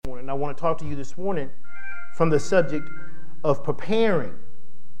I want to talk to you this morning from the subject of preparing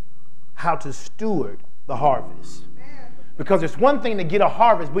how to steward the harvest. Because it's one thing to get a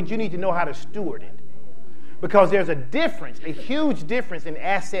harvest, but you need to know how to steward it. Because there's a difference, a huge difference in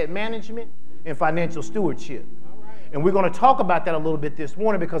asset management and financial stewardship. And we're going to talk about that a little bit this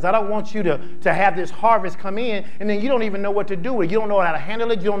morning, because I don't want you to have this harvest come in and then you don't even know what to do with it. You don't know how to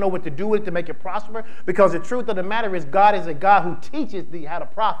handle it. You don't know what to do with it to make it prosper. Because the truth of the matter is God is a God who teaches thee how to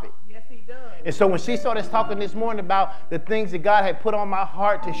profit. Yes, he does. And so when she started talking this morning about the things that God had put on my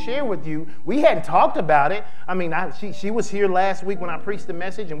heart to share with you, we hadn't talked about it. I mean, she was here last week when I preached the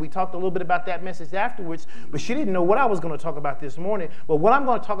message, and we talked a little bit about that message afterwards, but she didn't know what I was going to talk about this morning. But what I'm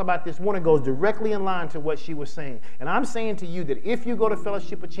going to talk about this morning goes directly in line to what she was saying. And I'm saying to you that if you go to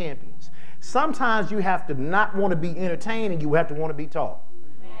Fellowship of Champions, sometimes you have to not want to be entertained and you have to want to be taught.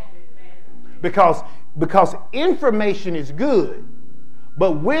 Because information is good,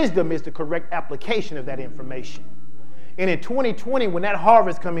 but wisdom is the correct application of that information. And in 2020, when that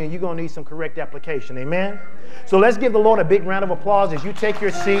harvest comes in, you're going to need some correct application. Amen? So let's give the Lord a big round of applause as you take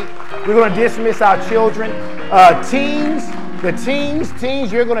your seat. We're going to dismiss our children.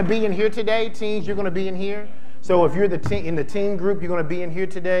 Teens, you're going to be in here today. Teens, you're going to be in here. So if you're in the teen group, you're going to be in here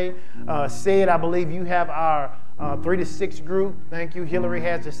today. Sid, I believe you have our 3 to 6 group. Thank you. Hillary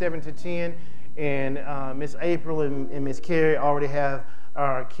has the 7 to 10. And Miss April and Miss Carrie already have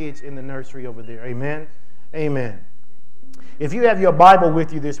our kids in the nursery over there. Amen? Amen. If you have your Bible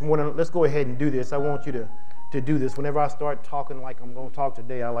with you this morning, let's go ahead and do this. I want you to do this. Whenever I start talking like I'm going to talk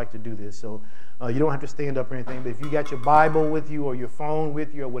today, I like to do this. So you don't have to stand up or anything. But if you got your Bible with you or your phone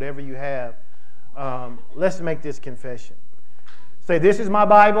with you or whatever you have, let's make this confession. Say, this is my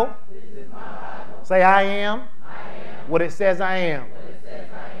Bible. This is my Bible. Say, I am what it says I am.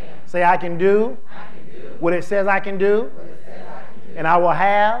 Say, I can do what it says I can do. And I will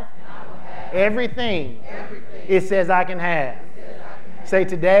have everything it says I can have. Say,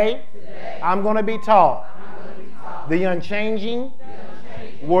 today I'm going to be taught the unchanging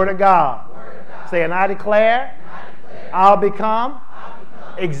Word of God. Say, and I declare I'll become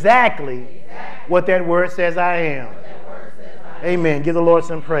exactly what that Word says I am. Amen. Give the Lord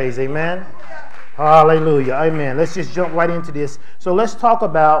some praise. Amen. Hallelujah. Amen. Let's just jump right into this. So let's talk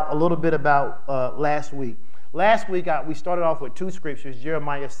about a little bit about last week. Last week, we started off with 2 scriptures,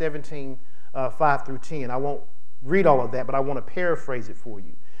 Jeremiah 17, 5 through 10. I won't read all of that, but I want to paraphrase it for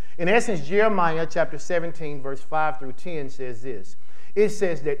you. In essence, Jeremiah chapter 17, verse 5 through 10 says this. It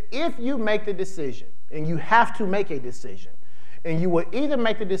says that if you make the decision, and you have to make a decision, and you will either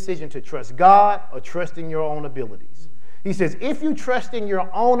make the decision to trust God or trust in your own abilities. He says, if you trust in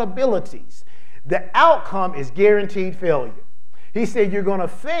your own abilities, the outcome is guaranteed failure. He said you're going to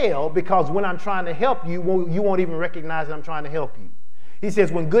fail because when I'm trying to help you, you won't even recognize that I'm trying to help you. He says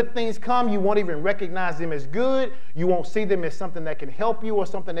when good things come, you won't even recognize them as good. You won't see them as something that can help you or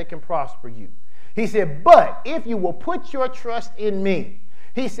something that can prosper you. He said, but if you will put your trust in me,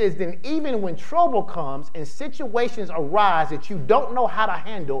 he says, then even when trouble comes and situations arise that you don't know how to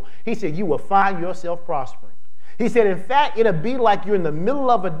handle, he said, you will find yourself prospering. He said, in fact, it'll be like you're in the middle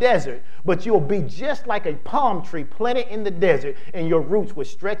of a desert, but you'll be just like a palm tree planted in the desert, and your roots will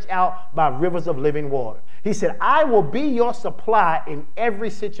stretch out by rivers of living water. He said, I will be your supply in every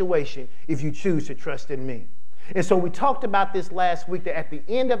situation if you choose to trust in me. And so we talked about this last week, that at the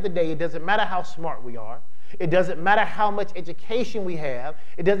end of the day, it doesn't matter how smart we are. It doesn't matter how much education we have.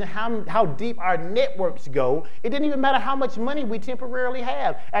 It doesn't how deep our networks go. It doesn't even matter how much money we temporarily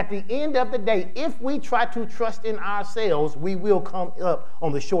have. At the end of the day, if we try to trust in ourselves, we will come up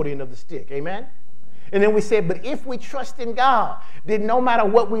on the short end of the stick. Amen? And then we said, but if we trust in God, then no matter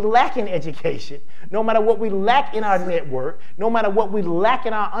what we lack in education, no matter what we lack in our network, no matter what we lack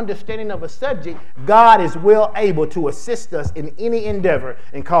in our understanding of a subject, God is well able to assist us in any endeavor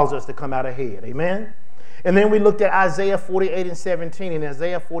and cause us to come out ahead. Amen? And then we looked at Isaiah 48 and 17. In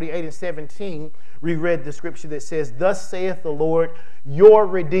Isaiah 48 and 17, we read the scripture that says, thus saith the Lord, your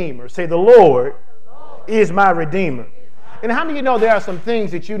Redeemer. Say, the Lord is my Redeemer. And how many of you know there are some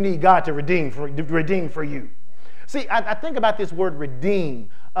things that you need God to redeem for you? See, I think about this word redeem.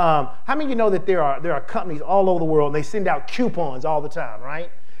 How many of you know that there are companies all over the world and they send out coupons all the time,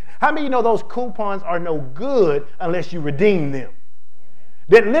 right? How many of you know those coupons are no good unless you redeem them?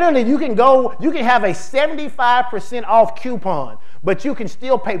 That literally you can have a 75% off coupon, but you can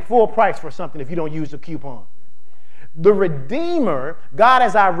still pay full price for something if you don't use the coupon. The Redeemer, God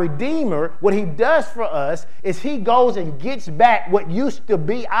as our Redeemer, what he does for us is he goes and gets back what used to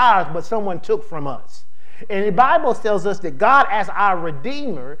be ours, but someone took from us. And the Bible tells us that God as our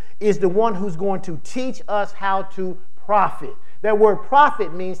Redeemer is the one who's going to teach us how to profit. That word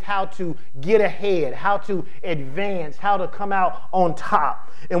profit means how to get ahead, how to advance, how to come out on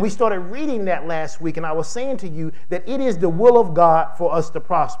top. And we started reading that last week, and I was saying to you that it is the will of God for us to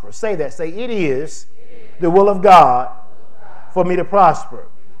prosper. Say that. Say, it is the will of God for me to prosper.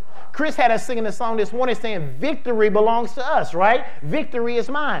 Chris had us singing a song this morning saying, victory belongs to us, right? Victory is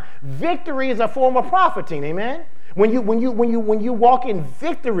mine. Victory is a form of profiting, amen? When you walk in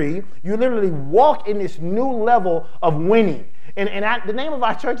victory, you literally walk in this new level of winning. And the name of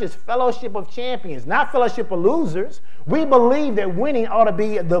our church is Fellowship of Champions, not Fellowship of Losers. We believe that winning ought to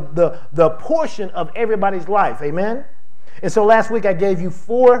be the portion of everybody's life, amen? And so last week I gave you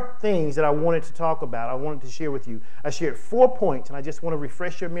 4 things that I wanted to talk about. I wanted to share with you. I shared 4 points, and I just want to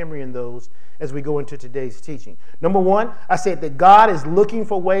refresh your memory in those as we go into today's teaching. Number 1, I said that God is looking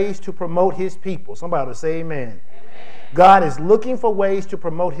for ways to promote his people. Somebody will say amen. Amen. God is looking for ways to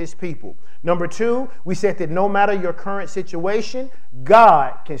promote his people. Number 2, we said that no matter your current situation,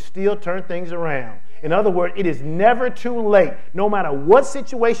 God can still turn things around. In other words, it is never too late. No matter what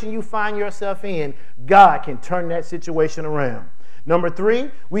situation you find yourself in, God can turn that situation around. Number 3,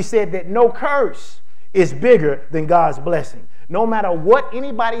 we said that no curse is bigger than God's blessing. No matter what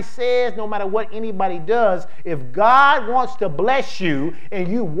anybody says, no matter what anybody does, if God wants to bless you and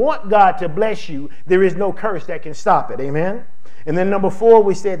you want God to bless you, there is no curse that can stop it. Amen? And then number 4,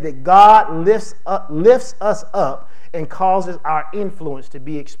 we said that God lifts us up and causes our influence to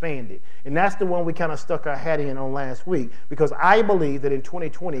be expanded. And that's the one we kind of stuck our hat in on last week, because I believe that in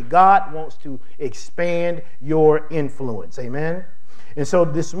 2020, God wants to expand your influence. Amen? And so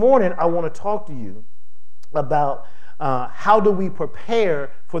this morning, I want to talk to you about how do we prepare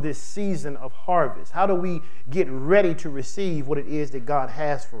for this season of harvest? How do we get ready to receive what it is that God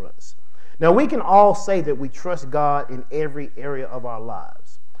has for us? Now, we can all say that we trust God in every area of our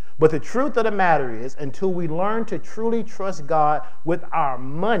lives. But the truth of the matter is, until we learn to truly trust God with our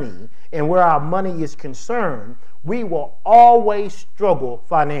money and where our money is concerned, we will always struggle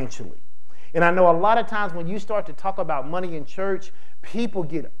financially. And I know a lot of times when you start to talk about money in church, people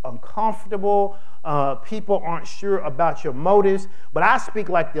get uncomfortable. People aren't sure about your motives. But I speak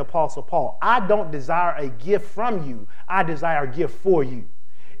like the Apostle Paul. I don't desire a gift from you. I desire a gift for you.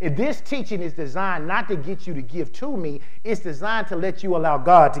 And this teaching is designed not to get you to give to me. It's designed to let you allow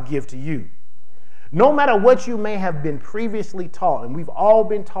God to give to you. No matter what you may have been previously taught, and we've all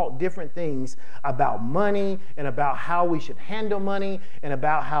been taught different things about money and about how we should handle money and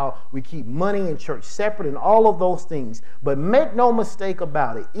about how we keep money and church separate and all of those things. But make no mistake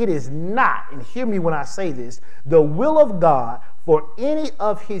about it, it is not, and hear me when I say this, the will of God for any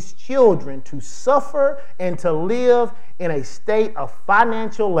of his children to suffer and to live in a state of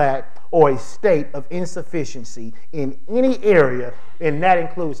financial lack or a state of insufficiency in any area, and that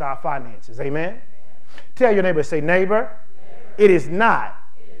includes our finances. Amen? Tell your neighbor, say, neighbor, it is not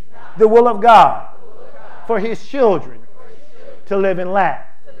the will of God for his children to live in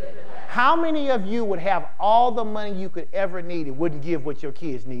lack. How many of you would have all the money you could ever need and wouldn't give what your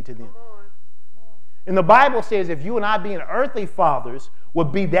kids need to them? And the Bible says if you and I being earthly fathers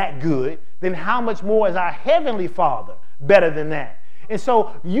would be that good, then how much more is our heavenly Father better than that? And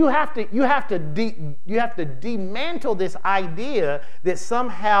so you have to dismantle this idea that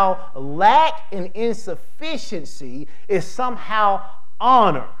somehow lack and insufficiency is somehow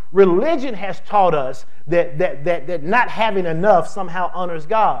honor. Religion has taught us that not having enough somehow honors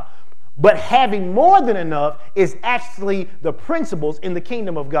God. But having more than enough is actually the principles in the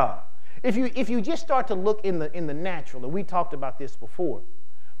kingdom of God. If you just start to look in the natural, and we talked about this before,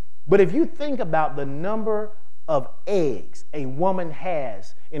 but if you think about the number of eggs a woman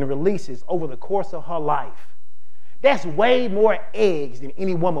has and releases over the course of her life, that's way more eggs than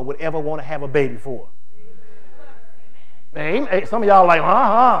any woman would ever want to have a baby for. Amen. Some of y'all are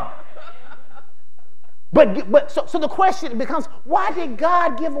like, But so the question becomes, why did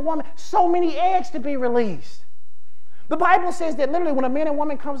God give a woman so many eggs to be released? The Bible says that literally when a man and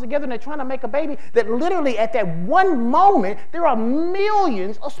woman comes together and they're trying to make a baby, that literally at that one moment, there are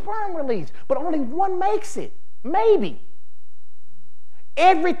millions of sperm released, but only one makes it. Maybe.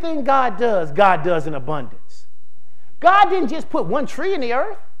 Everything God does in abundance. God didn't just put one tree in the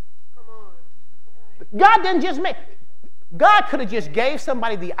earth. God didn't just make... God could have just gave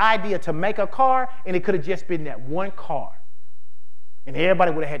somebody the idea to make a car, and it could have just been that one car. And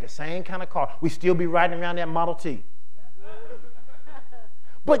everybody would have had the same kind of car. We'd still be riding around that Model T.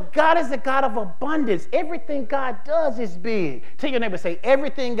 But God is a God of abundance. Everything God does is big. Tell your neighbor, say,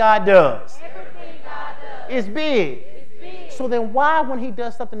 everything God does, is big. It's big. So then why, when he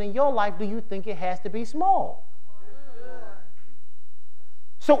does something in your life, do you think it has to be small?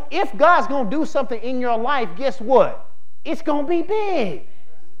 So if God's going to do something in your life, guess what? it's going to be big.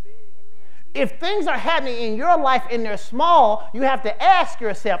 If things are happening in your life and they're small, you have to ask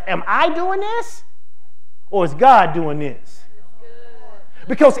yourself, am I doing this? Or is God doing this?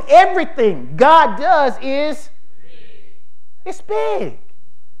 Because everything God does is, it's big.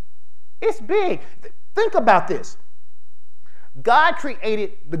 It's big. Think about this. God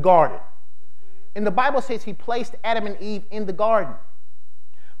created the garden. And the Bible says he placed Adam and Eve in the garden.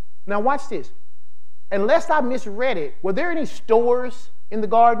 Now watch this. Unless I misread it, were there any stores in the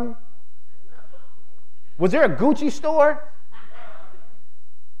garden? Was there a Gucci store?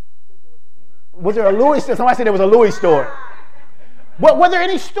 Was there a Louis store? Somebody said there was a Louis store. But were there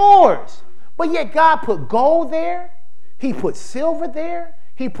any stores? But yet God put gold there. He put silver there.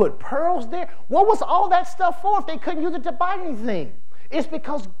 He put pearls there. What was all that stuff for if they couldn't use it to buy anything? It's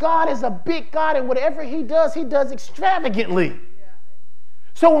because God is a big God, and whatever he does extravagantly.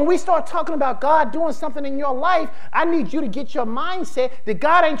 So when we start talking about God doing something in your life, I need you to get your mindset that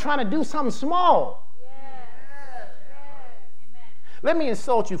God ain't trying to do something small. Let me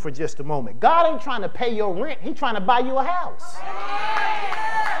insult you for just a moment. God ain't trying to pay your rent. He's trying to buy you a house.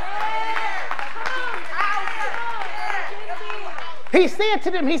 He said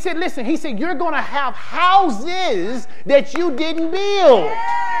to them, he said, listen, he said, you're going to have houses that you didn't build.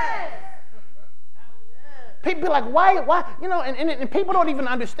 People be like, why? You know, and people don't even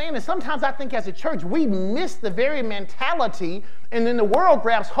understand. And sometimes I think as a church, we miss the very mentality, and then the world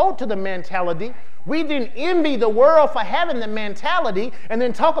grabs hold to the mentality. We didn't envy the world for having the mentality and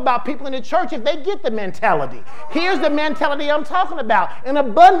then talk about people in the church if they get the mentality. Here's the mentality I'm talking about, an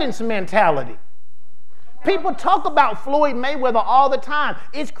abundance mentality. People talk about Floyd Mayweather all the time.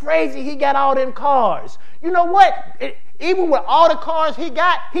 It's crazy he got all them cars. You know what? Even with all the cars he ain't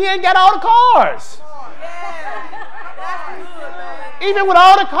got all the cars. Even with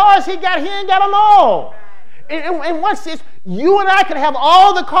all the cars he ain't got them all. And watch this, you and I could have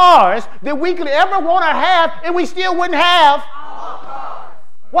all the cars that we could ever want to have, and we still wouldn't have.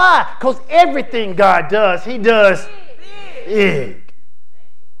 Why? Because everything God does, he does big.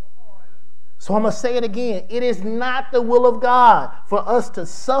 So I'm going to say it again. It is not the will of God for us to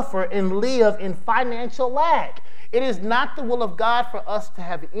suffer and live in financial lack. It is not the will of God for us to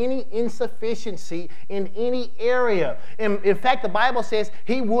have any insufficiency in any area. In fact, the Bible says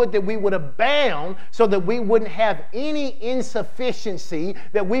he would that we would abound so that we wouldn't have any insufficiency,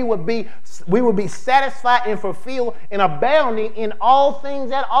 that we would be satisfied and fulfilled and abounding in all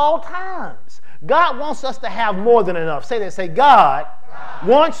things at all times. God wants us to have more than enough. Say that. Say, God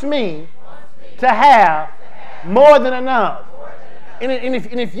wants me to have more than enough. And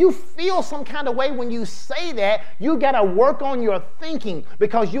if you feel some kind of way when you say that, you got to work on your thinking,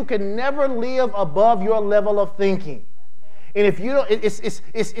 because you can never live above your level of thinking. And if you don't, it's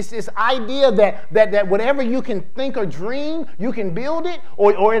this idea that whatever you can think or dream, you can build it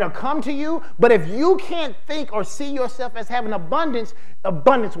or it'll come to you. But if you can't think or see yourself as having abundance,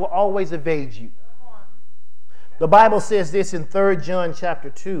 abundance will always evade you. The Bible says this in 3 John chapter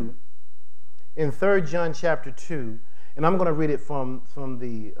 2. In 3 John chapter 2, and I'm going to read it from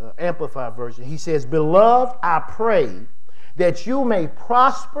the Amplified version. He says, "Beloved, I pray that you may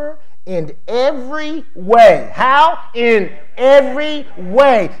prosper in every way." How? In every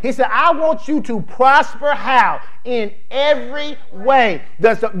way. He said, I want you to prosper. How? In every way.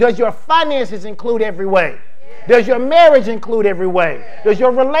 Does your finances include every way? Does your marriage include every way? Does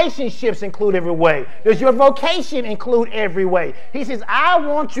your relationships include every way? Does your vocation include every way? He says, I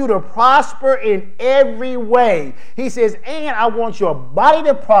want you to prosper in every way. He says, and I want your body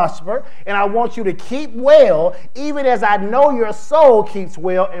to prosper, and I want you to keep well, even as I know your soul keeps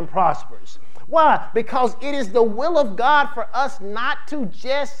well and prospers. Why? Because it is the will of God for us not to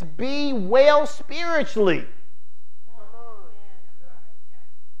just be well spiritually.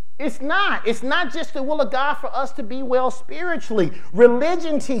 It's not just the will of God for us to be well spiritually.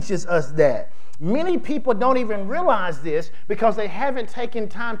 Religion teaches us that. Many people don't even realize this because they haven't taken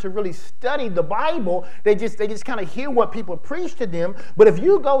time to really study the Bible. They just kind of hear what people preach to them. But if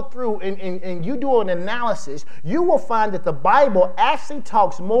you go through and you do an analysis, you will find that the Bible actually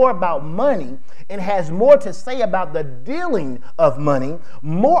talks more about money and has more to say about the dealing of money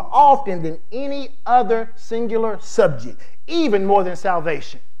more often than any other singular subject, even more than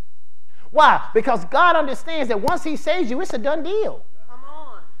salvation. Why? Because God understands that once he saves you, it's a done deal. Come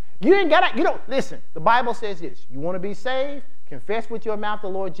on. You ain't got to, listen, the Bible says this. You want to be saved? Confess with your mouth the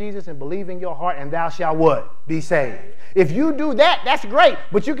Lord Jesus and believe in your heart, and thou shalt what? Be saved. If you do that, that's great.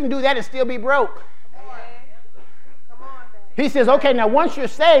 But you can do that and still be broke. He says, okay, now once you're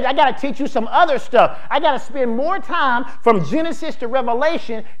saved, I got to teach you some other stuff. I got to spend more time from Genesis to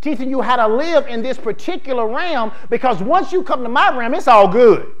Revelation teaching you how to live in this particular realm, because once you come to my realm, it's all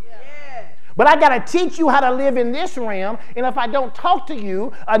good. But I got to teach you how to live in this realm, and if I don't talk to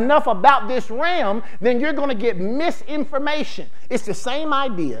you enough about this realm, then you're going to get misinformation. It's the same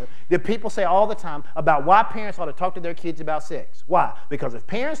idea that people say all the time about why parents ought to talk to their kids about sex. Why? Because if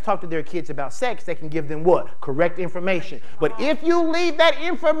parents talk to their kids about sex, they can give them what? Correct information. But if you leave that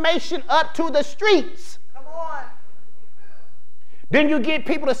information up to the streets, then you get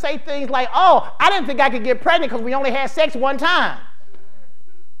people to say things like, oh, I didn't think I could get pregnant because we only had sex one time.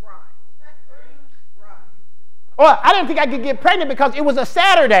 Or I didn't think I could get pregnant because it was a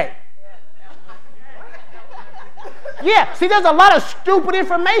Saturday. Yeah, see, there's a lot of stupid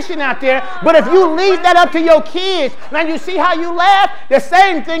information out there, but if you leave that up to your kids, now you see how you laugh? The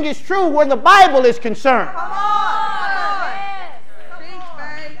same thing is true where the Bible is concerned.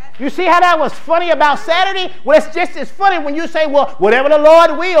 You see how that was funny about Saturday? Well, it's just as funny when you say, well, whatever the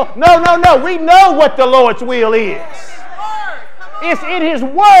Lord will. No. We know what the Lord's will is. It's in his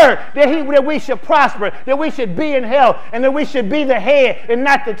word that we should prosper, that we should be in health, and that we should be the head and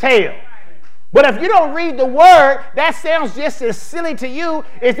not the tail. But if you don't read the word, that sounds just as silly to you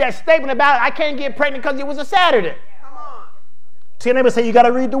as that statement about I can't get pregnant because it was a Saturday. Come on. See, your neighbor say you got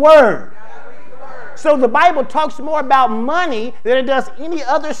to read the word. So the Bible talks more about money than it does any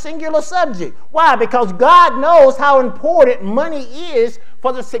other singular subject. Why? Because God knows how important money is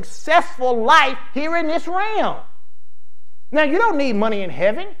for the successful life here in this realm. Now, you don't need money in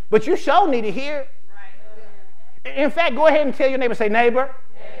heaven, but you sure need it here. In fact, go ahead and tell your neighbor, say, neighbor,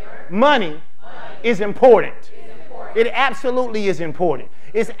 money is important. It absolutely is important.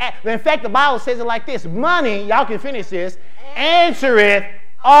 In fact, the Bible says it like this. Money, y'all can finish this, answereth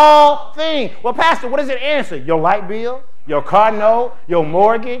all things. Well, Pastor, what does it answer? Your light bill, your car note, your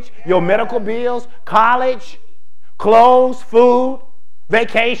mortgage, your medical bills, college, clothes, food,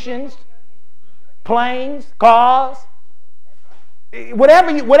 vacations, planes, cars.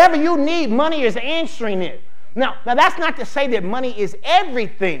 Whatever you need, money is answering it. Now that's not to say that money is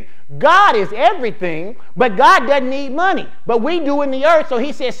everything. God is everything, but God doesn't need money. But we do in the earth, so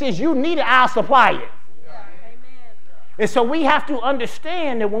he says, since you need it, I'll supply it. Yeah. And so we have to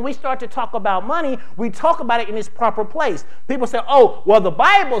understand that when we start to talk about money, we talk about it in its proper place. People say, oh, well, the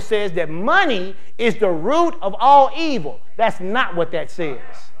Bible says that money is the root of all evil. That's not what that says.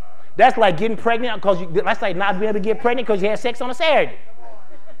 That's like getting pregnant that's like not being able to get pregnant because you had sex on a Saturday.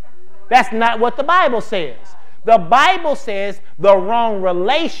 That's not what the Bible says. The Bible says the wrong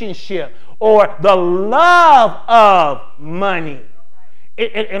relationship or the love of money.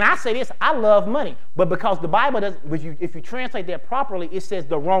 And I say this, I love money, but because the Bible doesn't, if you translate that properly, it says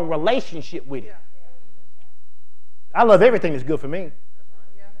the wrong relationship with it. I love everything that's good for me.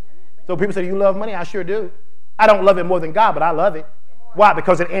 So people say, do you love money? I sure do. I don't love it more than God, but I love it. Why?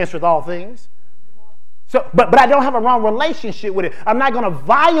 Because it answers all things. So, but I don't have a wrong relationship with it. I'm not going to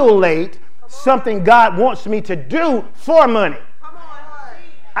violate something God wants me to do for money.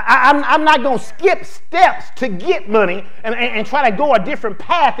 I'm not going to skip steps to get money and try to go a different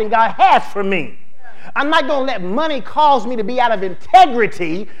path than God has for me. I'm not going to let money cause me to be out of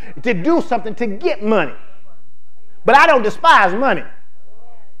integrity to do something to get money. But I don't despise money.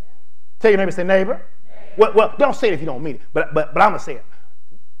 Tell your neighbor, say, neighbor. Well, don't say it if you don't mean it, but I'm going to say it.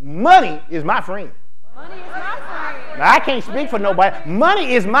 Money is my friend. Money is my friend. Now, I can't speak for nobody.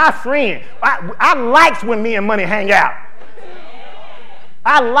 Money is my friend. I likes when me and money hang out.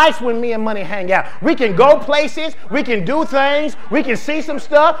 I likes when me and money hang out. We can go places. We can do things. We can see some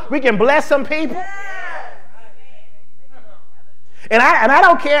stuff. We can bless some people. And I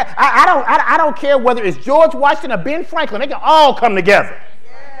don't care. I don't care whether it's George Washington or Ben Franklin. They can all come together.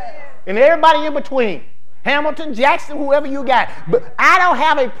 And everybody in between. Hamilton, Jackson, whoever you got. But I don't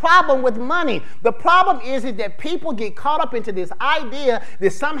have a problem with money. The problem is that people get caught up into this idea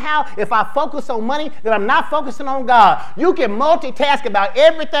that somehow if I focus on money, that I'm not focusing on God. You can multitask about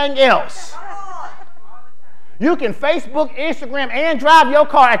everything else. You can Facebook, Instagram, and drive your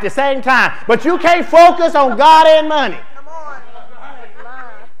car at the same time. But you can't focus on God and money.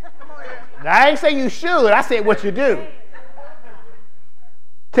 Now, I ain't say you should. I said what you do.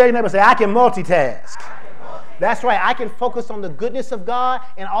 Tell your neighbor, say, I can multitask. That's right. I can focus on the goodness of God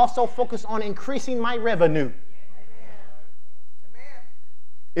and also focus on increasing my revenue.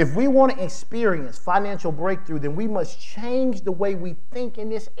 If we want to experience financial breakthrough, then we must change the way we think in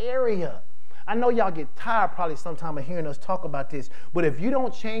this area. I know y'all get tired probably sometime of hearing us talk about this, but if you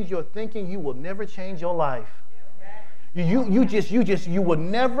don't change your thinking, you will never change your life. You will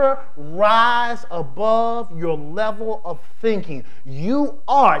never rise above your level of thinking. You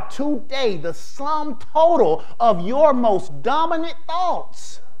are today the sum total of your most dominant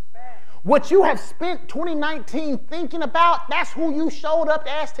thoughts. What you have spent 2019 thinking about, that's who you showed up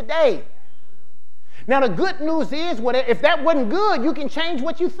as today. Now, the good news is, if that wasn't good, you can change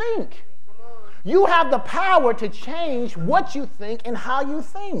what you think. You have the power to change what you think and how you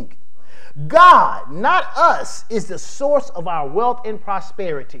think. God, not us, is the source of our wealth and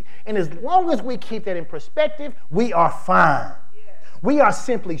prosperity. And as long as we keep that in perspective, we are fine. We are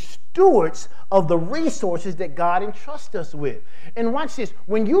simply stewards of the resources that God entrusts us with. And watch this.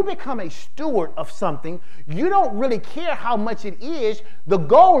 When you become a steward of something, you don't really care how much it is. The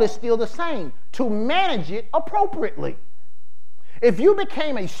goal is still the same, to manage it appropriately. If you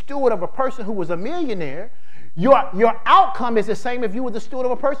became a steward of a person who was a millionaire, your outcome is the same if you were the steward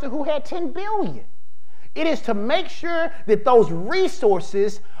of a person who had 10 billion. It is to make sure that those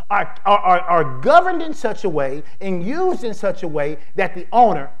resources are governed in such a way and used in such a way that the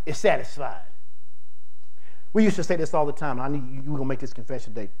owner is satisfied. We used to say this all the time. I need you going to make this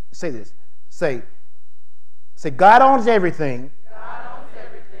confession today. Say this. Say, God owns everything. God owns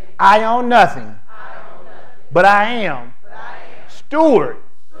everything. I own nothing. But I am steward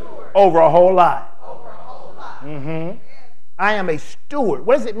over a whole lot. Mm-hmm. I am a steward.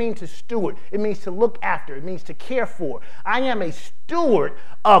 What does it mean to steward? It means to look after. It means to care for. I am a steward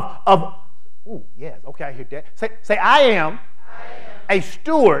of ooh, yes, okay, I hear that. Say I am a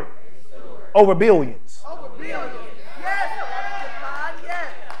steward over billions. Over billions. Yes.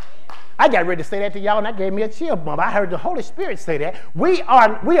 I got ready to say that to y'all, and that gave me a chill bump. I heard the Holy Spirit say that. We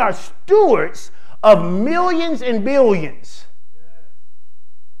are stewards of millions and billions.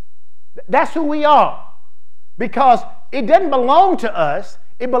 That's who we are. Because it doesn't belong to us,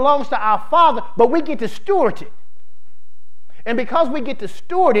 it belongs to our Father, but we get to steward it. And because we get to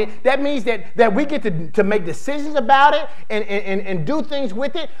steward it, that means that we get to make decisions about it and do things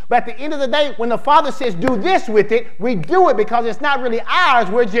with it. But at the end of the day, when the Father says do this with it, we do it because it's not really ours,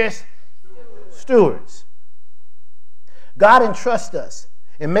 we're just stewards. God entrusts us.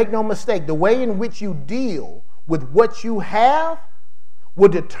 And make no mistake, the way in which you deal with what you have will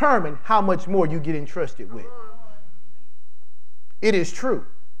determine how much more you get entrusted with. It is true.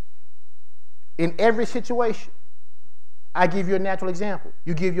 In every situation, I give you a natural example.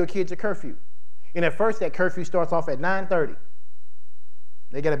 You give your kids a curfew. And at first, that curfew starts off at 9:30.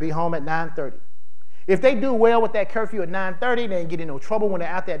 They got to be home at 9:30. If they do well with that curfew at 9:30, they ain't get in no trouble when they're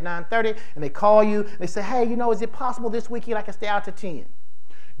out there at 9:30, and they call you, they say, hey, is it possible this weekend I can stay out to 10?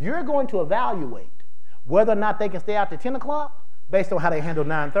 You're going to evaluate whether or not they can stay out to 10 o'clock based on how they handle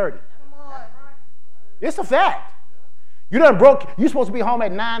 9:30. It's a fact. You done broke. You're supposed to be home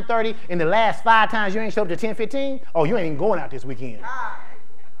at 9:30, and the last 5 times you ain't showed up to 10:15. Oh, you ain't even going out this weekend.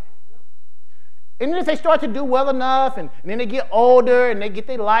 And then if they start to do well enough, and then they get older, and they get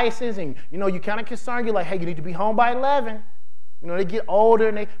their license, and you kind of concerned. You're like, hey, you need to be home by 11. They get older,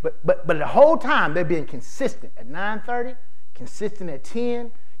 and but the whole time they're being consistent at 9:30, consistent at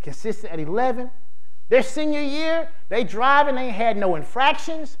 10, consistent at 11. Their senior year, they driving, they ain't had no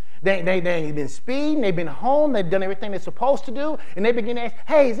infractions. They ain't been speeding. They've been home. They've done everything they're supposed to do, and they begin to ask,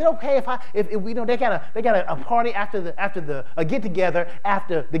 "Hey, is it okay if we they got a party after the get together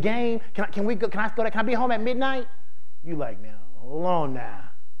after the game? Can I go? Can I be home at midnight?" You like, now hold on now.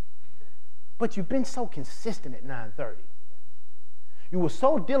 But you've been so consistent at 9:30. You were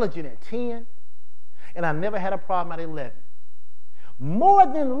so diligent at 10, and I never had a problem at 11. More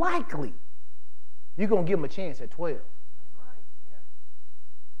than likely, you're gonna give them a chance at 12.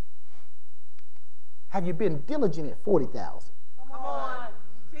 Have you been diligent at 40,000? Come on.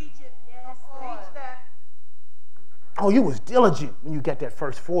 Teach it. Yes. Teach that. Oh, you was diligent when you got that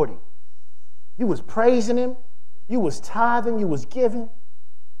first 40. You was praising him. You was tithing. You was giving.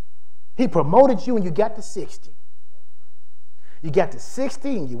 He promoted you and you got to 60. You got to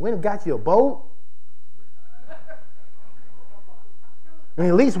 60 and you went and got you a boat. And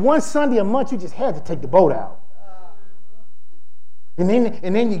at least one Sunday a month you just had to take the boat out. And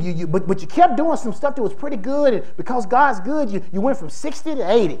then you kept doing some stuff that was pretty good, and because God's good, you went from 60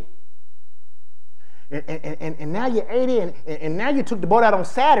 to 80. And now you're 80, and now you took the boat out on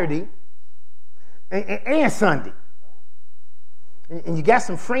Saturday and Sunday. And you got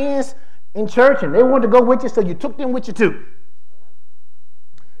some friends in church, and they wanted to go with you, so you took them with you too.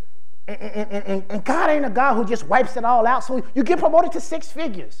 And God ain't a God who just wipes it all out, so you get promoted to 6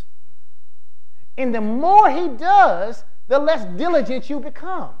 figures. And the more he does, the less diligent you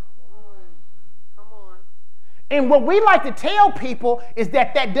become. Come on. And what we like to tell people is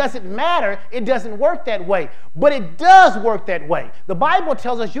that doesn't matter. It doesn't work that way. But it does work that way. The Bible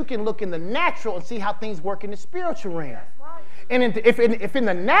tells us you can look in the natural and see how things work in the spiritual realm. And if in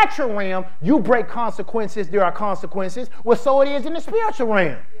the natural realm you break consequences, there are consequences. Well, so it is in the spiritual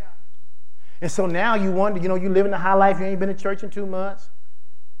realm. Yeah. And so now you wonder, you living the high life. You ain't been to church in 2 months.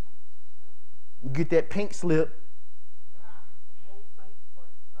 You get that pink slip.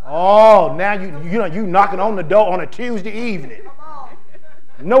 Oh, now you knocking on the door on a Tuesday evening.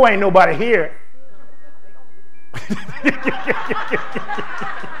 No, ain't nobody here.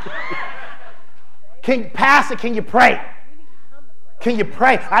 Pastor, can you pray? Can you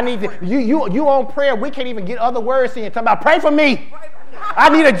pray? I need to. You on prayer. We can't even get other words in. Talking about pray for me. I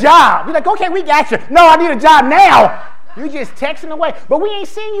need a job. You're like, okay, we got you. No, I need a job now. You're just texting away. But we ain't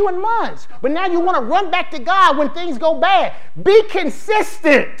seen you in months. But now you want to run back to God when things go bad. Be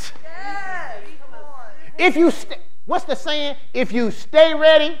consistent. Yes. If you what's the saying? If you stay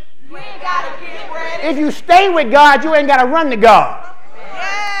ready, you ain't gotta get ready. If you stay with God, you ain't gotta run to God.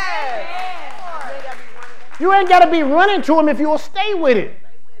 Yes. You ain't gotta be running to Him if you will stay with it.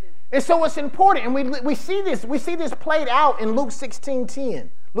 And so it's important. And we see this played out in Luke 16:10.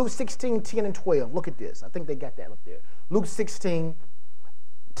 Luke 16:10 and 12. Look at this. I think they got that up there. Luke 16:10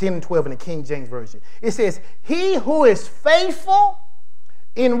 and 12 in the King James Version. It says, he who is faithful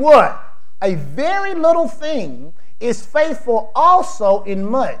in what? A very little thing is faithful also in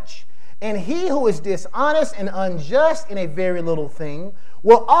much. And he who is dishonest and unjust in a very little thing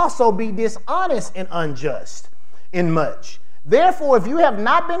will also be dishonest and unjust in much. Therefore, if you have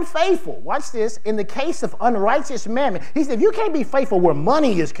not been faithful, watch this, in the case of unrighteous mammon, he said, if you can't be faithful where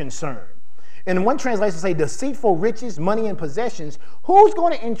money is concerned, and one translation say deceitful riches, money, and possessions, who's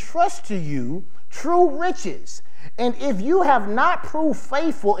going to entrust to you true riches? And if you have not proved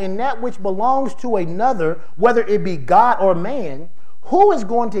faithful in that which belongs to another, whether it be God or man, who is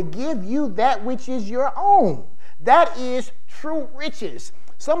going to give you that which is your own? That is true riches.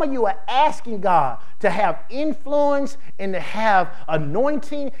 Some of you are asking God to have influence and to have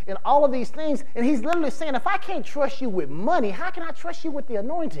anointing and all of these things. And He's literally saying, if I can't trust you with money, how can I trust you with the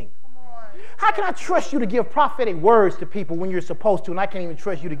anointing? How can I trust you to give prophetic words to people when you're supposed to, and I can't even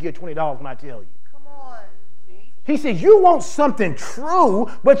trust you to give $20 when I tell you? Come on. He says, you want something true,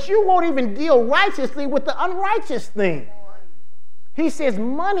 but you won't even deal righteously with the unrighteous thing. He says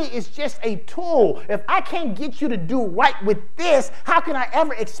money is just a tool. If I can't get you to do right with this, how can I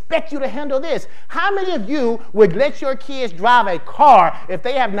ever expect you to handle this? How many of you would let your kids drive a car if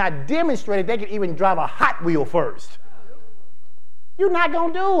they have not demonstrated they can even drive a Hot Wheel first? You're not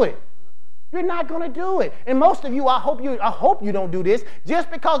going to do it. You're not going to do it. And most of you, I hope you don't do this. Just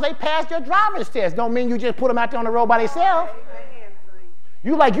because they passed your driver's test don't mean you just put them out there on the road by themselves.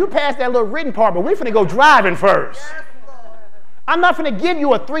 You passed that little written part, but we're finna go driving first. I'm not finna give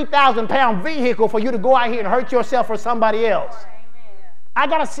you a 3,000-pound vehicle for you to go out here and hurt yourself or somebody else. I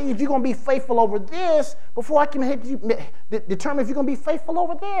got to see if you're going to be faithful over this before I can determine if you're going to be faithful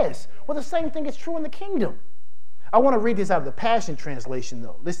over this. Well, the same thing is true in the kingdom. I want to read this out of the Passion Translation,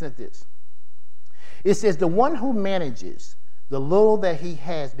 though. Listen to this. It says, the one who manages the little that he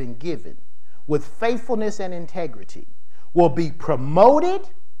has been given with faithfulness and integrity will be promoted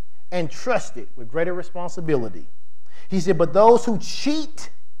and trusted with greater responsibility. He said, but those who cheat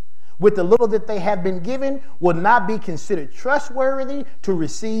with the little that they have been given will not be considered trustworthy to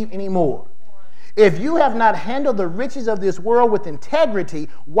receive any more. If you have not handled the riches of this world with integrity,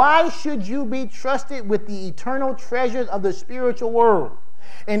 why should you be trusted with the eternal treasures of the spiritual world?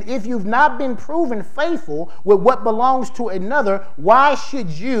 And if you've not been proven faithful with what belongs to another, why should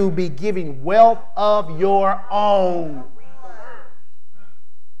you be giving wealth of your own?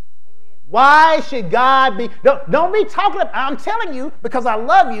 Why should God be? Don't be talking about, I'm telling you because I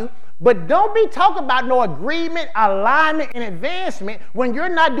love you, but don't be talking about no agreement, alignment, and advancement when you're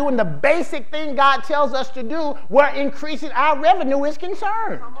not doing the basic thing God tells us to do where increasing our revenue is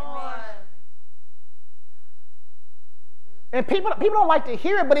concerned. Come on. And people don't like to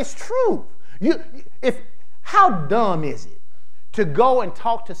hear it, but it's true. How dumb is it to go and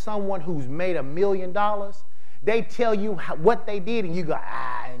talk to someone who's made $1 million? They tell you what they did, and you go,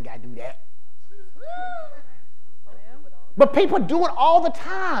 I ain't got to do that. But people do it all the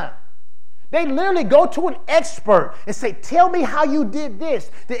time. They literally go to an expert and say, tell me how you did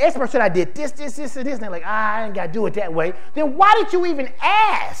this. The expert said, I did this, and this. And they're like, I ain't got to do it that way. Then why did you even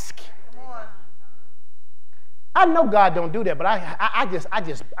ask? I know God don't do that, but I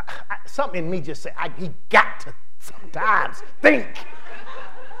just something in me just say, he got to sometimes think.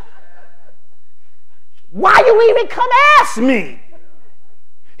 Why you even come ask me?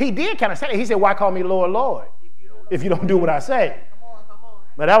 He did kind of say that. He said, why call me Lord, Lord? If you if you don't do what I say.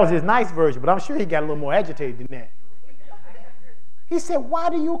 But that was his nice version, but I'm sure he got a little more agitated than that. He said, why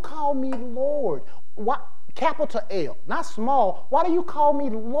do you call me Lord? Why, capital L, not small. Why do you call me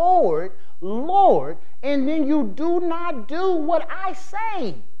Lord, Lord, and then you do not do what I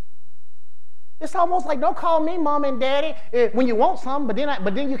say? It's almost like, don't call me mom and daddy when you want something,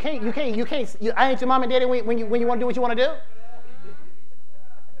 but then you can't. I ain't your mom and daddy when you want to do what you want to do.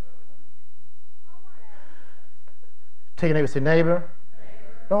 Tell your neighbor, say, neighbor,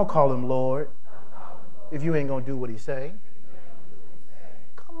 don't call him Lord if you ain't going to do what he say.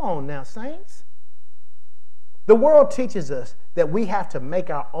 Come on now, saints. The world teaches us that we have to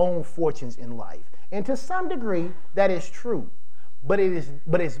make our own fortunes in life. And to some degree, that is true. But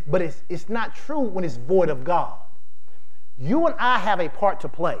it's not true when it's void of God. You and I have a part to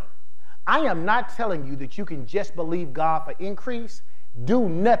play. I am not telling you that you can just believe God for increase, do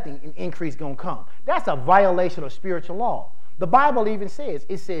nothing, and increase gonna come. That's a violation of spiritual law. The Bible even says,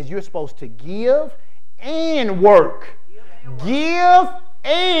 you're supposed to give and work. Give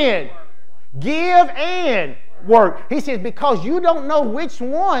and work. He says, because you don't know which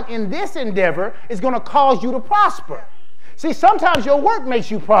one in this endeavor is going to cause you to prosper. See, sometimes your work makes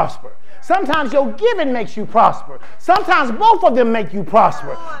you prosper. Sometimes your giving makes you prosper. Sometimes both of them make you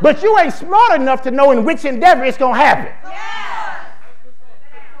prosper. But you ain't smart enough to know in which endeavor it's going to happen.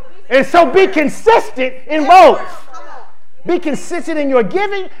 And so be consistent in both. Be consistent in your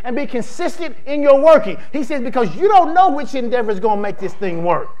giving and be consistent in your working. He says, because you don't know which endeavor is going to make this thing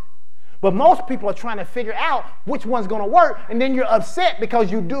work. But most people are trying to figure out which one's going to work, and then you're upset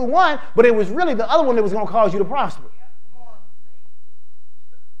because you do one, but it was really the other one that was going to cause you to prosper.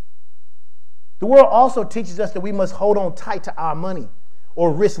 The world also teaches us that we must hold on tight to our money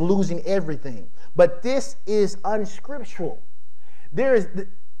or risk losing everything. But this is unscriptural. There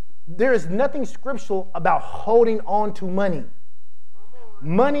is nothing scriptural about holding on to money.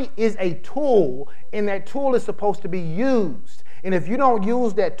 Money is a tool, and that tool is supposed to be used. And if you don't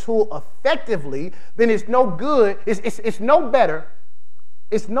use that tool effectively, then it's no good. It's no better.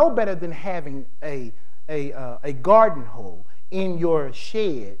 It's no better than having a garden hole in your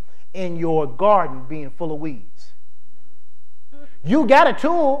shed and your garden being full of weeds. You got a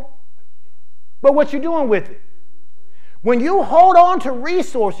tool, but what you doing with it? When you hold on to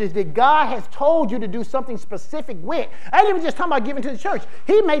resources that God has told you to do something specific with, I ain't even just talking about giving to the church.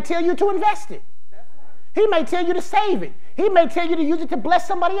 He may tell you to invest it. He may tell you to save it. He may tell you to use it to bless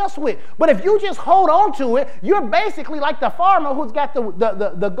somebody else with. But if you just hold on to it, you're basically like the farmer who's got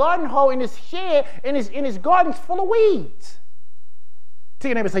the garden hole in his shed and his garden's full of weeds. Tell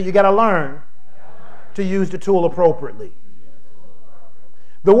your neighbor, say, you got to learn to use the tool appropriately.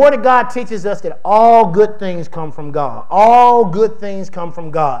 The Word of God teaches us that all good things come from God. All good things come from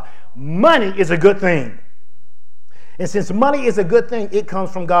God. Money is a good thing. And since money is a good thing, it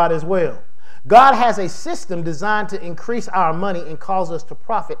comes from God as well. God has a system designed to increase our money and cause us to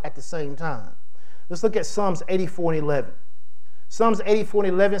profit at the same time. Let's look at Psalms 84 and 11. Psalms 84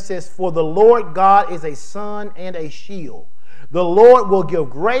 and 11 says, for the Lord God is a sun and a shield. The Lord will give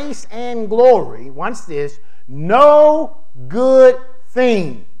grace and glory. Watch this. No good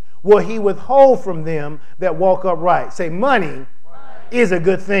thing will he withhold from them that walk upright. Say, money is a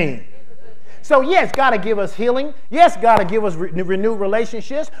good thing. So yes, God will give us healing. Yes, God will give us renewed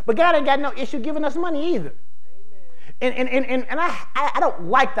relationships. But God ain't got no issue giving us money either. Amen. And I don't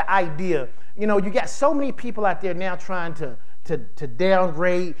like the idea. You know, you got so many people out there now trying to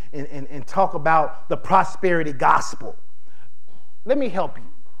downgrade and talk about the prosperity gospel. Let me help you.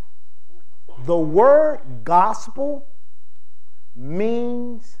 The word gospel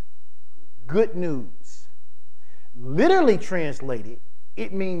means good news. Literally translated,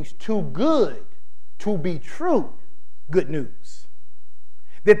 it means too good to be true good news.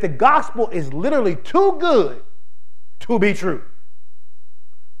 That the gospel is literally too good to be true.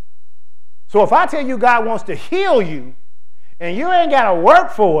 So if I tell you God wants to heal you and you ain't got to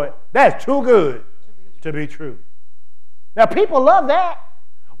work for it, that's too good to be true. Now people love that.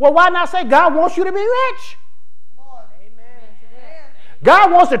 Well, why not say God wants you to be rich?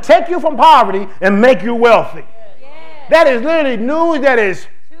 God wants to take you from poverty and make you wealthy. Yes. That is literally news that is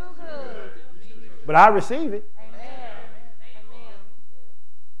too good. But I receive it. Amen.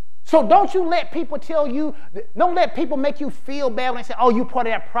 So don't you let people tell you, don't let people make you feel bad when they say, oh, you part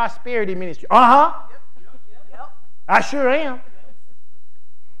of that prosperity ministry. Uh-huh. Yep. I sure am.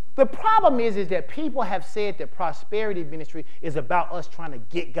 The problem is that people have said that prosperity ministry is about us trying to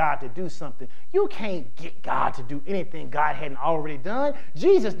get God to do something. You can't get God to do anything God hadn't already done.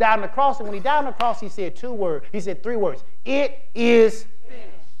 Jesus died on the cross, and when he died on the cross, he said 2 words. He said 3 words. It is finished.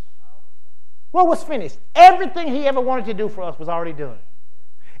 What was finished? Everything he ever wanted to do for us was already done.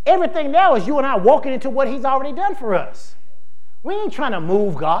 Everything now is you and I walking into what he's already done for us. We ain't trying to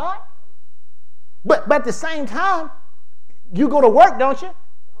move God. But at the same time, you go to work, don't you?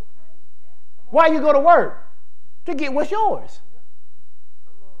 Why you go to work? To get what's yours.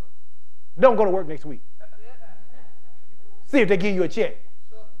 Don't go to work next week. See if they give you a check.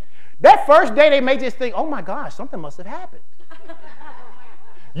 That first day they may just think, oh my gosh, something must have happened.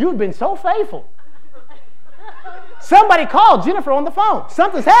 You've been so faithful. Somebody called Jennifer on the phone.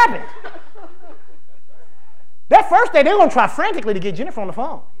 Something's happened. That first day, they're going to try frantically to get Jennifer on the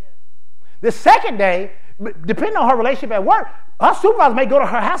phone. The second day, depending on her relationship at work, her supervisor may go to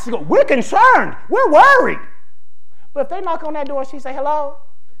her house and go, we're concerned. We're worried. But if they knock on that door, she say, hello.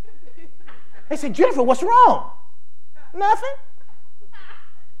 They say, Jennifer, what's wrong? Nothing.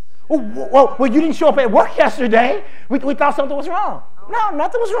 Well, you didn't show up at work yesterday. We thought something was wrong. No,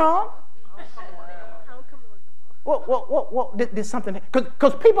 nothing was wrong. Well, did something,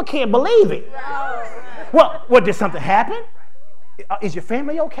 because people can't believe it. Well, did something happen? Is your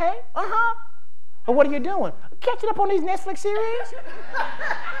family okay? Uh-huh. Or what are you doing? Catching up on these Netflix series?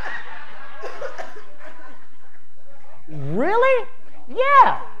 Really?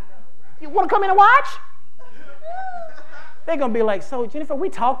 Yeah. You want to come in and watch? They're going to be like, so Jennifer, we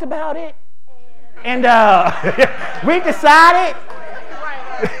talked about it. And we decided.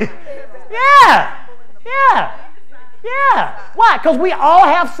 Yeah. Why? Because we all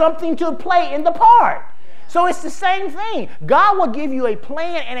have something to play in the part. So it's the same thing. God will give you a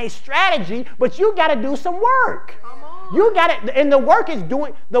plan and a strategy, but you got to do some work. You got it, and the work is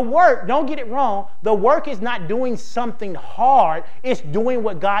doing the work. Don't get it wrong. The work is not doing something hard. It's doing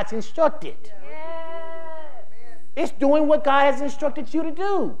what God's instructed. It's doing what God has instructed you to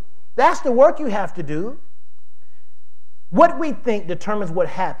do. That's the work you have to do. What we think determines what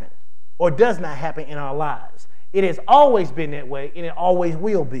happened or does not happen in our lives. It has always been that way, and it always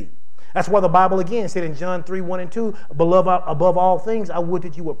will be. That's why the Bible again said in John 3:1-2, Beloved, above all things, I would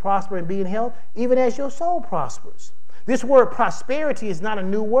that you would prosper and be in health, even as your soul prospers. This word prosperity is not a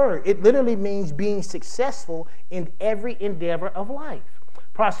new word. It literally means being successful in every endeavor of life.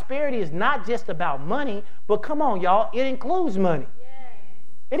 Prosperity is not just about money, but come on, y'all, it includes money.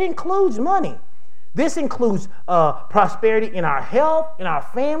 It includes money. This includes prosperity in our health, in our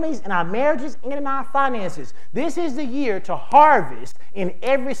families, in our marriages, and in our finances. This is the year to harvest in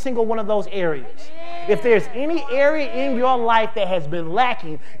every single one of those areas. If there's any area in your life that has been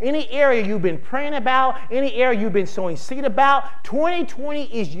lacking, any area you've been praying about, any area you've been sowing seed about, 2020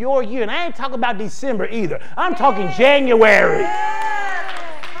 is your year. And I ain't talking about December either. I'm talking January.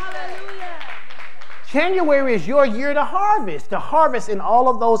 January is your year to harvest in all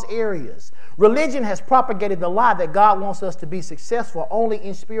of those areas. Religion has propagated the lie that God wants us to be successful only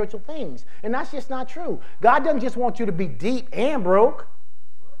in spiritual things. And that's just not true. God doesn't just want you to be deep and broke.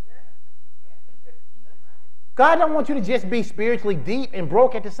 God doesn't want you to just be spiritually deep and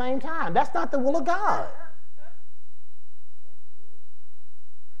broke at the same time. That's not the will of God.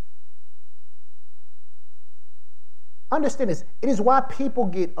 Understand this. It is why people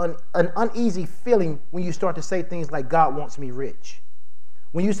get an uneasy feeling when you start to say things like, God wants me rich.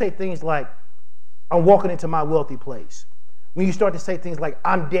 When you say things like, I'm walking into my wealthy place. When you start to say things like,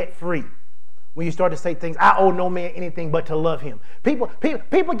 I'm debt free. When you start to say things, I owe no man anything but to love him.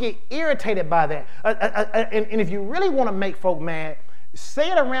 People get irritated by that. And if you really want to make folk mad,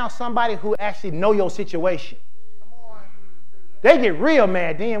 say it around somebody who actually know your situation. They get real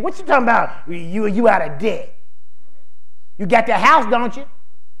mad then. What you talking about? You out of debt. You got that house, don't you?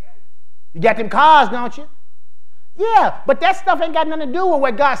 You got them cars, don't you? Yeah, but that stuff ain't got nothing to do with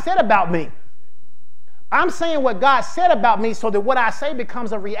what God said about me. I'm saying what God said about me so that what I say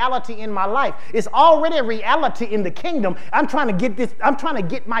becomes a reality in my life. It's already a reality in the kingdom. I'm trying to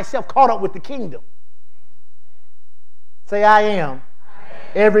get myself caught up with the kingdom. Say, I am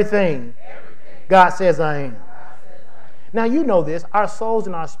everything God says I am. Now, you know this. Our souls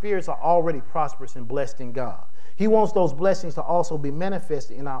and our spirits are already prosperous and blessed in God. He wants those blessings to also be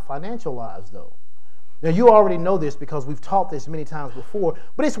manifested in our financial lives, though. Now, you already know this because we've taught this many times before,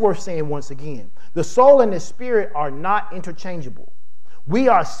 but it's worth saying once again. The soul and the spirit are not interchangeable. We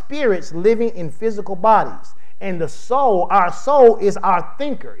are spirits living in physical bodies, and the soul, our soul, is our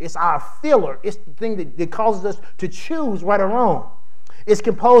thinker. It's our feeler. It's the thing that causes us to choose right or wrong. It's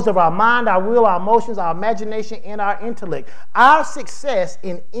composed of our mind, our will, our emotions, our imagination, and our intellect. Our success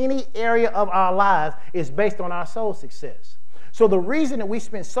in any area of our lives is based on our soul success. So the reason that we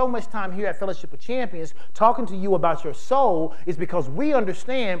spend so much time here at Fellowship of Champions talking to you about your soul is because we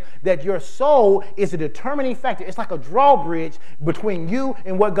understand that your soul is a determining factor. It's like a drawbridge between you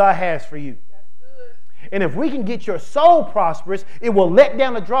and what God has for you. And if we can get your soul prosperous, it will let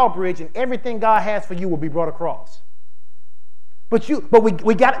down the drawbridge and everything God has for you will be brought across. But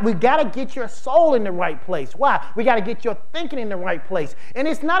we got to get your soul in the right place. Why? We got to get your thinking in the right place. And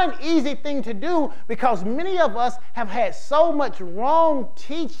it's not an easy thing to do because many of us have had so much wrong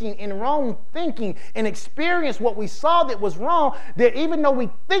teaching and wrong thinking and experienced what we saw that was wrong that even though we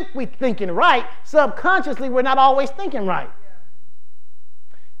think we're thinking right, subconsciously we're not always thinking right.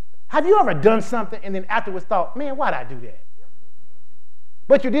 Have you ever done something and then afterwards thought, man, why'd I do that?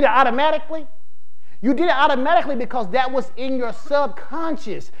 But you did it automatically? You did it automatically because that was in your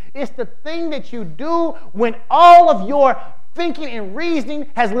subconscious. It's the thing that you do when all of your thinking and reasoning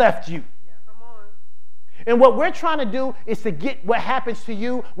has left you. Come on. And what we're trying to do is to get what happens to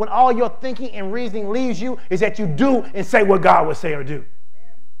you when all your thinking and reasoning leaves you is that you do and say what God would say or do.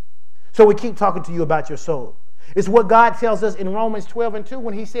 So we keep talking to you about your soul. It's what God tells us in Romans 12:2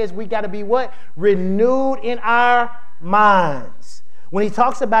 when he says we got to be what? Renewed in our minds. When he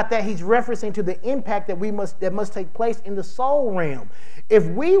talks about that, he's referencing to the impact that must take place in the soul realm. If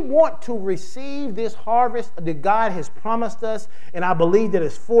we want to receive this harvest that God has promised us, and I believe that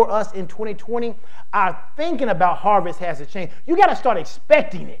it's for us in 2020, our thinking about harvest has to change. You got to start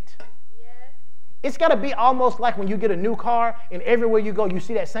expecting it. Yes. It's got to be almost like when you get a new car and everywhere you go, you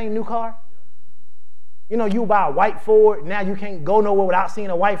see that same new car. You know, you buy a white Ford, now you can't go nowhere without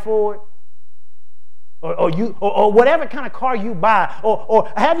seeing a white Ford. Or whatever kind of car you buy,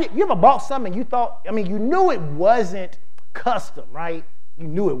 or have you ever bought something and you thought, I mean, you knew it wasn't custom, right? You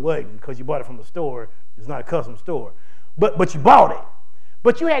knew it wasn't because you bought it from the store. It's not a custom store, but you bought it.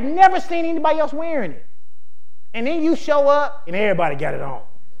 But you had never seen anybody else wearing it, and then you show up and everybody got it on.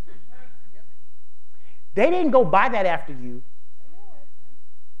 They didn't go buy that after you.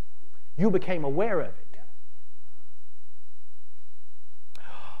 You became aware of it.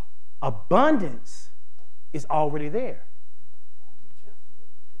 Abundance is already there.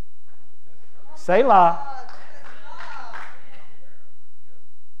 Selah.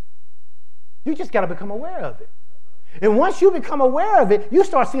 You just got to become aware of it. And once you become aware of it, you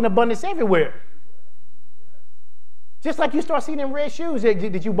start seeing abundance everywhere. Just like you start seeing them red shoes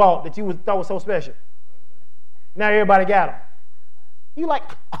that you bought that you thought was so special. Now everybody got them. You like,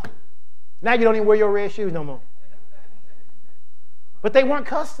 now you don't even wear your red shoes no more. But they weren't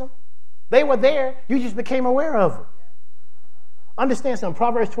custom. They were there. You just became aware of them. Understand something.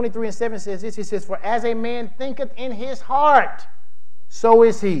 Proverbs 23:7 says this. It says, for as a man thinketh in his heart, so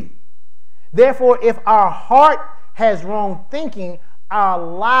is he. Therefore, if our heart has wrong thinking, our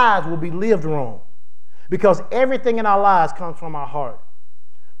lives will be lived wrong. Because everything in our lives comes from our heart.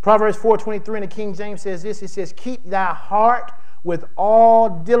 Proverbs 4:23 in the King James says this. It says, keep thy heart with all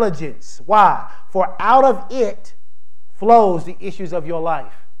diligence. Why? For out of it flows the issues of your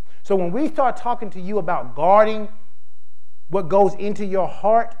life. So when we start talking to you about guarding what goes into your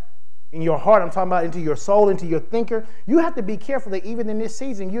heart, in your heart, I'm talking about into your soul, into your thinker, you have to be careful that even in this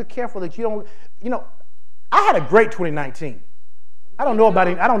season, you're careful that you don't, I had a great 2019. I don't know about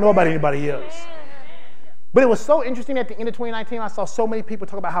anybody else. But it was so interesting at the end of 2019, I saw so many people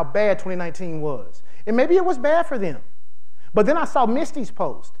talk about how bad 2019 was. And maybe it was bad for them. But then I saw Misty's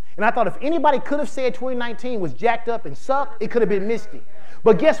post. And I thought if anybody could have said 2019 was jacked up and sucked, it could have been Misty.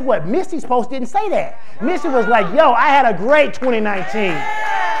 But guess what? Misty's post didn't say that. Misty was like, yo, I had a great 2019.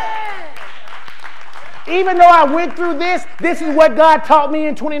 Even though I went through this is what God taught me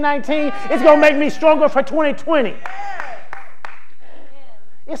in 2019. It's going to make me stronger for 2020.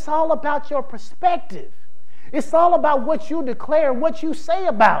 It's all about your perspective. It's all about what you declare, what you say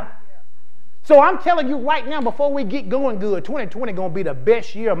about it. So I'm telling you right now, before we get going good, 2020 is going to be the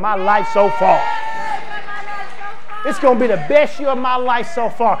best year of my life so far. It's going to be the best year of my life so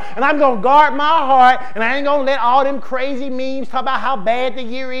far. And I'm going to guard my heart, and I ain't going to let all them crazy memes talk about how bad the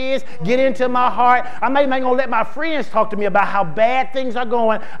year is get into my heart. I'm not even going to let my friends talk to me about how bad things are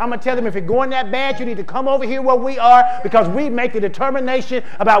going. I'm going to tell them if it's going that bad, you need to come over here where we are because we make a determination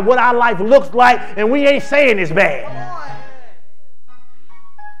about what our life looks like, and we ain't saying it's bad.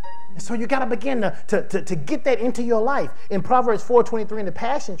 And so you got to begin to get that into your life. In Proverbs 4:23 in the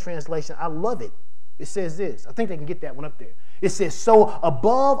Passion Translation, I love it. It says this. I think they can get that one up there. It says, so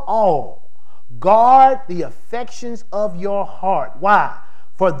above all, guard the affections of your heart. Why?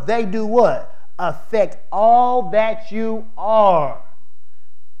 For they do what? Affect all that you are.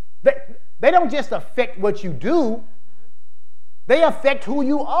 They don't just affect what you do. They affect who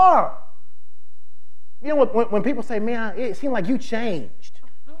you are. You know, when people say, man, it seems like you changed.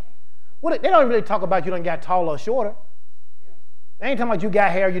 Well, they don't really talk about you done got taller or shorter. They ain't talking about you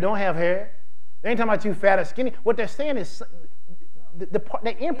got hair, you don't have hair. They ain't talking about you fat or skinny. What they're saying is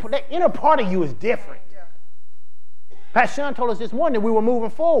the inner part of you is different. Pastor Sean told us this morning that we were moving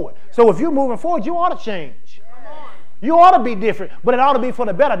forward. So if you're moving forward, you ought to change. You ought to be different, but it ought to be for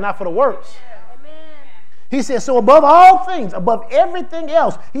the better, not for the worse. He says, so above all things, above everything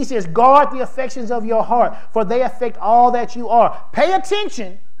else, he says, guard the affections of your heart, for they affect all that you are. Pay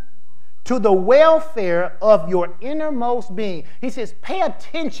attention to the welfare of your innermost being. He says, pay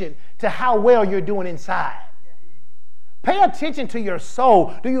attention to how well you're doing inside. Pay attention to your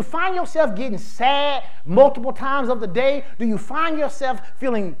soul. Do you find yourself getting sad multiple times of the day? Do you find yourself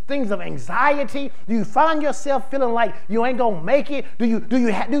feeling things of anxiety? Do you find yourself feeling like you ain't gonna make it? Do you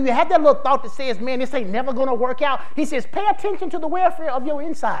have that little thought that says, man, this ain't never gonna work out? He says, pay attention to the welfare of your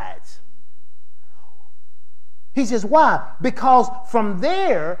insides. He says, why? Because from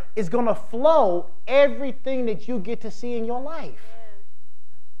there is gonna flow everything that you get to see in your life.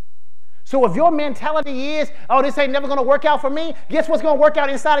 So if your mentality is, oh, this ain't never going to work out for me, guess what's going to work out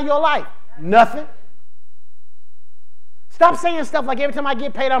inside of your life? Nothing. Stop saying stuff like every time I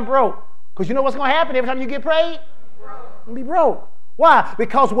get paid, I'm broke. Because you know what's going to happen every time you get paid? You'll be broke. Why?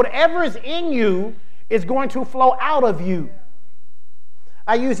 Because whatever is in you is going to flow out of you.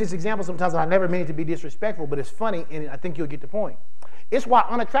 I use this example sometimes, and I never mean it to be disrespectful, but it's funny, and I think you'll get the point. It's why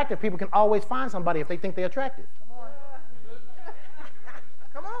unattractive people can always find somebody if they think they're attractive.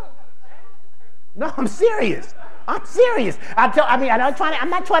 No, I'm serious. I'm serious. I'm not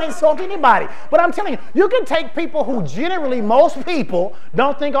trying to insult anybody, but I'm telling you, you can take people who generally most people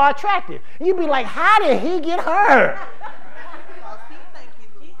don't think are attractive. And you'd be like, how did he get her?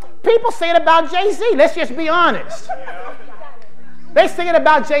 People say it about Jay-Z. Let's just be honest. They say it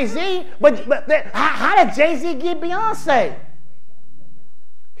about Jay-Z, but how did Jay-Z get Beyonce?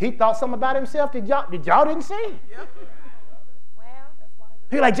 He thought something about himself that y'all didn't see.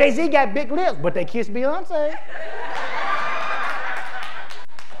 People like, Jay-Z got big lips, but they kissed Beyonce.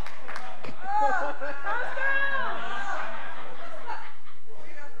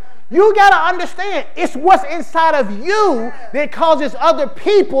 You got to understand, it's what's inside of you that causes other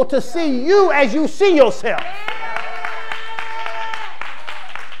people to see you as you see yourself.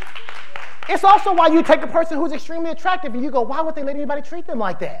 It's also why you take a person who's extremely attractive and you go, why would they let anybody treat them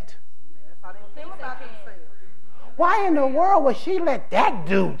like that? Why in the world would she let that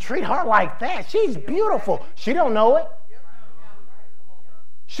dude treat her like that? She's beautiful. She don't know it.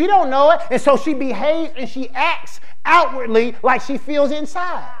 She don't know it. And so she behaves and she acts outwardly like she feels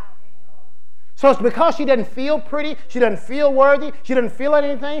inside. So it's because she doesn't feel pretty, she doesn't feel worthy, she doesn't feel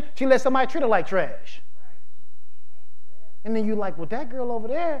anything, she lets somebody treat her like trash. And then you're like, well, that girl over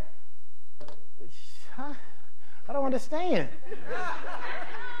there, I don't understand.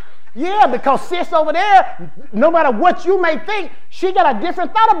 Yeah, because sis over there, no matter what you may think, she got a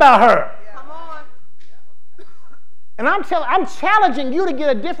different thought about her. Come on. And I'm challenging you to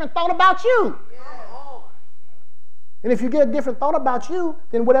get a different thought about you. And if you get a different thought about you,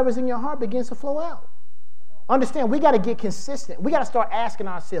 then whatever's in your heart begins to flow out. Understand, we got to get consistent. We got to start asking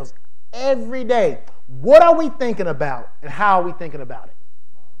ourselves every day, what are we thinking about and how are we thinking about it?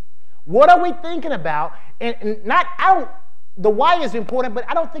 What are we thinking about? The why is important, but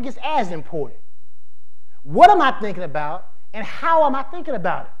I don't think it's as important. What am I thinking about, and how am I thinking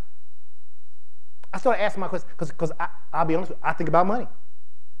about it? I started asking my questions because I'll be honest with you, I think about money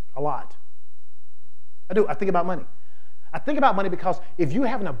a lot. I do. I think about money. I think about money because if you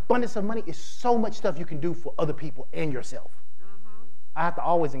have an abundance of money, it's so much stuff you can do for other people and yourself. Mm-hmm. I have to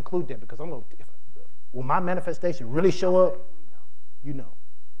always include that because will my manifestation really show up? You know.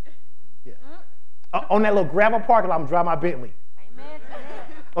 Yeah. On that little gravel parking lot, I'm driving my Bentley. Amen.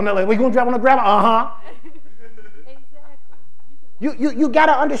 On that, we gonna drive on the gravel? Exactly. You got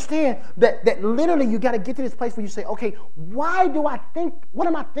to understand that literally you got to get to this place where you say, okay, why do I think? What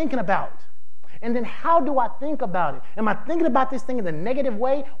am I thinking about? And then how do I think about it? Am I thinking about this thing in a negative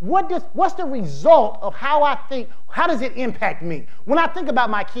way? What's the result of how I think? How does it impact me? When I think about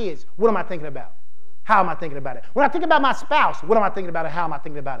my kids, what am I thinking about? How am I thinking about it? When I think about my spouse, what am I thinking about and how am I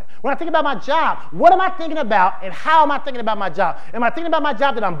thinking about it? When I think about my job, what am I thinking about and how am I thinking about my job? Am I thinking about my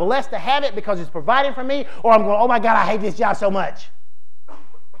job that I'm blessed to have it because it's providing for me? Or I'm going, oh my God, I hate this job so much.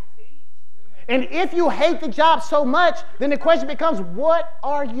 And if you hate the job so much, then the question becomes, what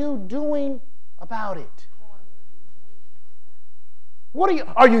are you doing about it?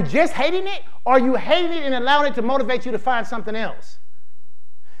 Are you just hating it? Or are you hating it and allowing it to motivate you to find something else?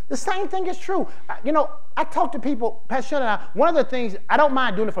 The same thing is true. I talk to people, Pastor Sean and I, one of the things, I don't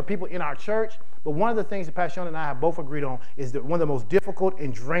mind doing it for people in our church, but one of the things that Pastor Sean and I have both agreed on is that one of the most difficult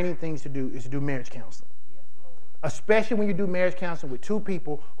and draining things to do is to do marriage counseling. Especially when you do marriage counseling with two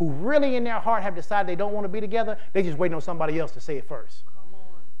people who really in their heart have decided they don't want to be together, they just waiting on somebody else to say it first.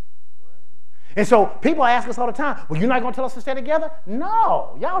 And so people ask us all the time, well, you're not going to tell us to stay together?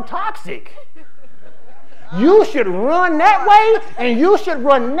 No, y'all toxic. You should run that way, and you should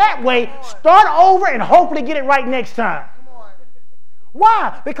run that way, start over, and hopefully get it right next time.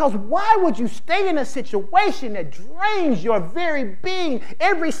 Why? Because why would you stay in a situation that drains your very being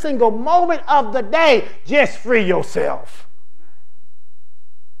every single moment of the day? Just free yourself.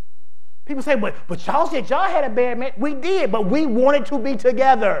 People say, but y'all said y'all had a bad man. We did, but we wanted to be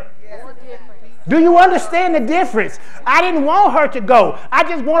together. Do you understand the difference? I didn't want her to go. I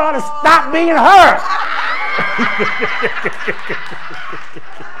just want her to stop being her.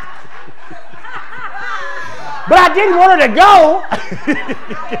 But I didn't want her to go.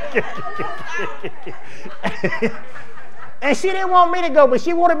 And she didn't want me to go, but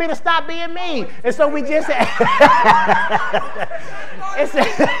she wanted me to stop being me. And so we just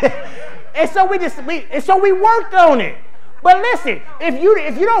and so we worked on it. But listen, if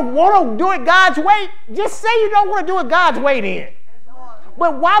you don't want to do it God's way, just say you don't want to do it God's way then.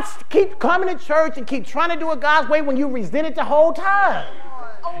 But why keep coming to church and keep trying to do it God's way when you resent it the whole time?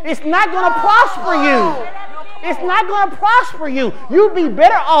 It's not going to prosper you. It's not going to prosper you. You'd be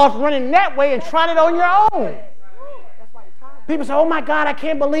better off running that way and trying it on your own. People say, oh my God, I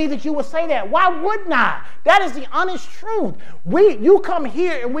can't believe that you would say that. Why wouldn't I? That is the honest truth. You come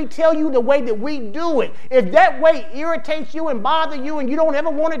here and we tell you the way that we do it. If that way irritates you and bothers you and you don't ever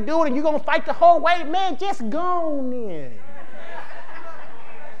want to do it and you're going to fight the whole way, man, just go on in.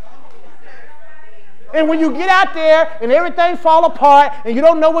 And when you get out there and everything fall apart and you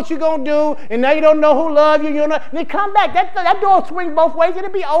don't know what you're going to do and now you don't know who loves you, then come back. That door will swing both ways. It'll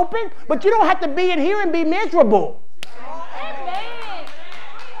be open, but you don't have to be in here and be miserable.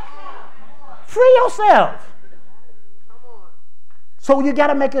 Free yourself. So you got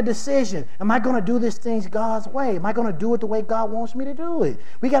to make a decision. Am I going to do this thing God's way? Am I going to do it the way God wants me to do it?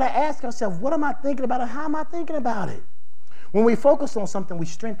 We got to ask ourselves, what am I thinking about and how am I thinking about it? When we focus on something, we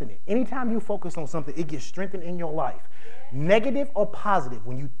strengthen it. Anytime you focus on something, it gets strengthened in your life. Negative or positive,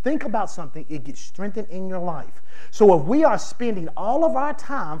 when you think about something, it gets strengthened in your life. So if we are spending all of our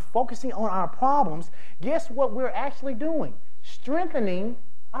time focusing on our problems, guess what we're actually doing? Strengthening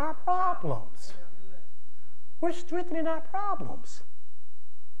our problems. We're strengthening our problems.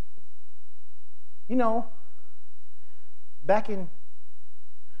 You know, back in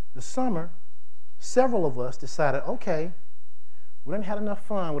the summer, several of us decided, okay, we didn't have enough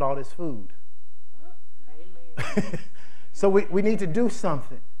fun with all this food. So we need to do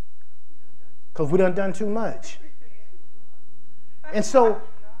something because we done too much. And so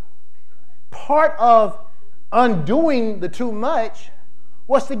part of undoing the too much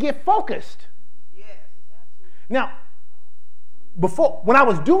was to get focused. Yes. Now, when I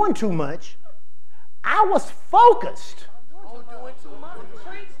was doing too much, I was focused.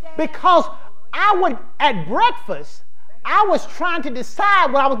 Because at breakfast, I was trying to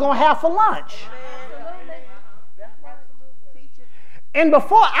decide what I was going to have for lunch. And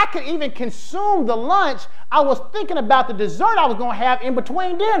before I could even consume the lunch, I was thinking about the dessert I was going to have in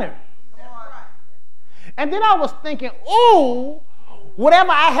between dinner. And then I was thinking, ooh,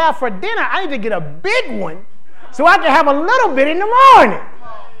 whatever I have for dinner, I need to get a big one so I can have a little bit in the morning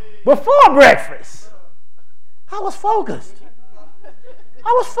before breakfast. I was focused.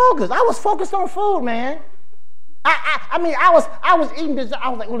 I was focused on food, man. I was eating dessert. I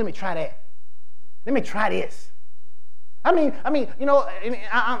was like, well, let me try that. Let me try this. I mean, you know,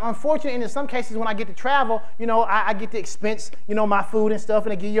 I'm fortunate in some cases when I get to travel, you know, I get to expense, you know, my food and stuff,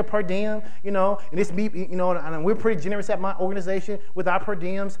 and they give you a per diem, you know, and it's me, you know, and we're pretty generous at my organization with our per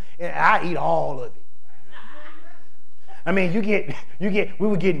diems, and I eat all of it. I mean, we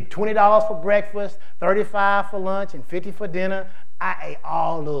were getting $20 for breakfast, $35 for lunch, and $50 for dinner. I ate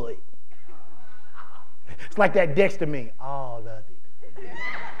all of it. It's like that Dexter meme, all of it.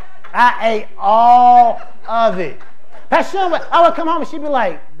 I ate all of it. Pastor Sean, I would come home and she'd be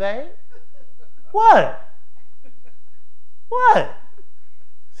like, babe, what? What?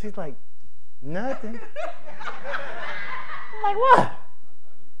 She's like, nothing. I'm like, what?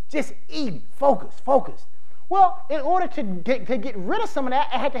 Just eating, focused. Well, in order to get rid of some of that,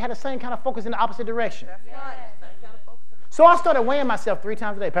 I had to have the same kind of focus in the opposite direction. That's right. So I started weighing myself 3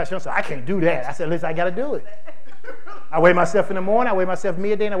 times a day. Pastor Sean said, I can't do that. I said, listen, I got to do it. I weigh myself in the morning, I weigh myself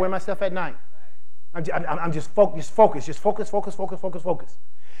midday, and I weigh myself at night. I'm just focused.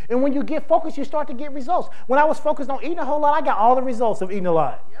 And when you get focused, you start to get results. When I was focused on eating a whole lot, I got all the results of eating a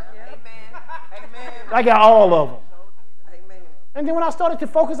lot. Amen. I got all of them. Amen. And then when I started to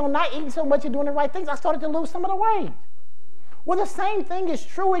focus on not eating so much and doing the right things, I started to lose some of the weight. Well, the same thing is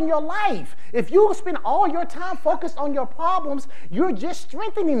true in your life. If you spend all your time focused on your problems, you're just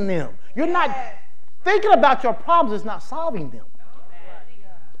strengthening them. You're not thinking about your problems, it's not solving them.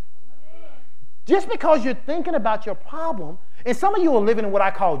 Just because you're thinking about your problem, and some of you are living in what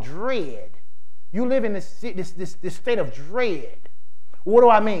I call dread. You live in this state of dread. What do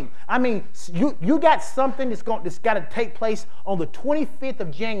I mean? I mean, you got something that's got to take place on the 25th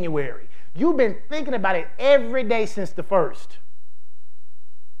of January. You've been thinking about it every day since the 1st.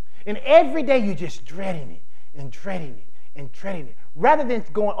 And every day you're just dreading it and dreading it and dreading it. Rather than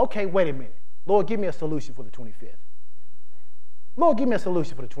going, okay, wait a minute. Lord, give me a solution for the 25th. Lord, give me a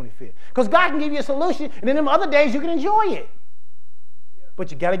solution for the 25th. Because God can give you a solution, and then them other days you can enjoy it. But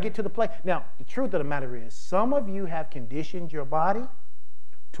you got to get to the place. Now, the truth of the matter is, some of you have conditioned your body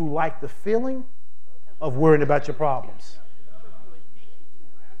to like the feeling of worrying about your problems.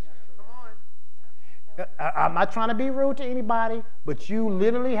 I'm not trying to be rude to anybody, but you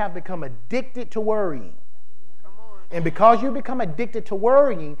literally have become addicted to worrying. And because you become addicted to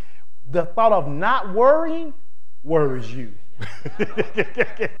worrying, the thought of not worrying worries you.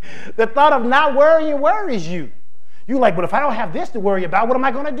 The thought of not worrying worries you. You're like, but if I don't have this to worry about, what am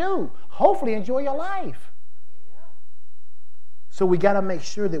I going to do? Hopefully enjoy your life. So we got to make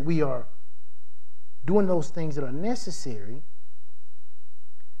sure that we are doing those things that are necessary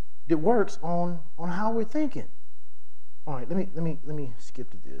that works on how we're thinking. All right, let me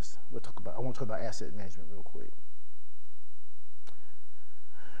skip to this. I want to talk about asset management real quick.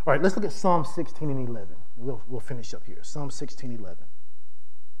 All right, let's look at Psalm 16 and 11. We'll finish up here. Psalm 16, 11.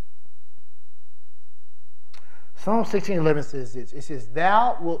 Psalm 16, 11 says this. It says,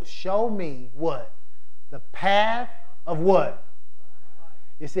 thou wilt show me what? The path of what?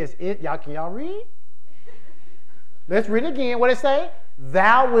 It says, can y'all read? Let's read it again. What does it say?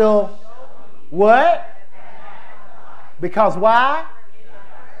 Thou wilt what? Because why?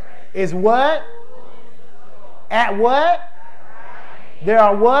 Is what? At what? There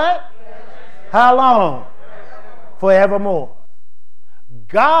are what? How long? Forevermore.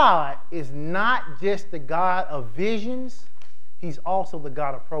 God is not just the God of visions, he's also the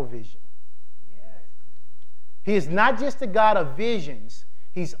God of provision. He is not just the God of visions,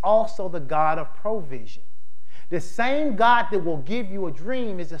 he's also the God of provision. The same God that will give you a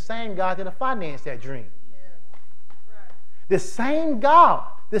dream is the same God that will finance that dream. The same God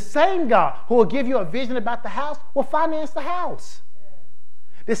who will give you a vision about the house will finance the house.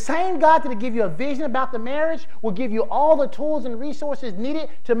 The same God that will give you a vision about the marriage will give you all the tools and resources needed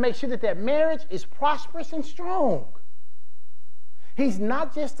to make sure that marriage is prosperous and strong. He's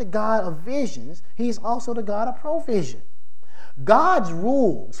not just the God of visions, he's also the God of provision. God's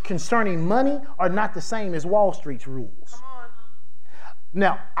rules concerning money are not the same as Wall Street's rules.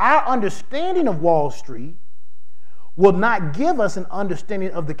 Now, our understanding of Wall Street will not give us an understanding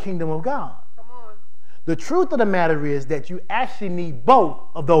of the kingdom of God. The truth of the matter is that you actually need both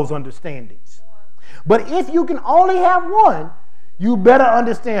of those understandings. But if you can only have one, you better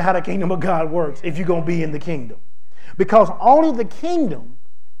understand how the kingdom of God works if you're going to be in the kingdom. Because only the kingdom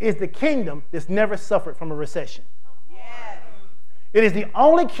is the kingdom that's never suffered from a recession. It is the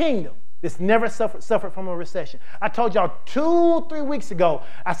only kingdom that's never suffered from a recession. I told y'all 2-3 weeks ago,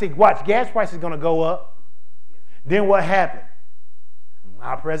 I said, watch, gas prices are going to go up. Then what happened?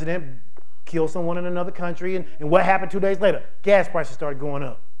 Our president killed someone in another country, and what happened 2 days later? Gas prices started going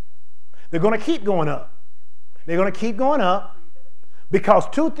up. They're going to keep going up. They're going to keep going up because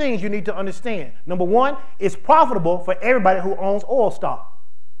two things you need to understand. Number one, it's profitable for everybody who owns oil stock.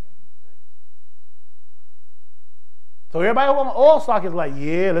 So everybody who owns oil stock is like,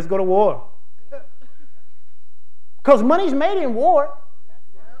 yeah, let's go to war. Because money's made in war.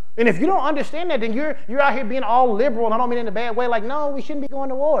 And if you don't understand that, then you're out here being all liberal, and I don't mean it in a bad way, like, no, we shouldn't be going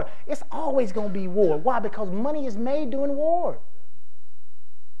to war. It's always going to be war. Why? Because money is made during war.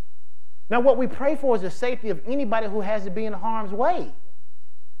 Now, what we pray for is the safety of anybody who has to be in harm's way.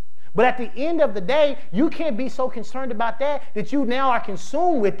 But at the end of the day, you can't be so concerned about that you now are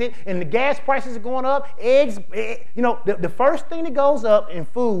consumed with it, and the gas prices are going up, eggs, the first thing that goes up in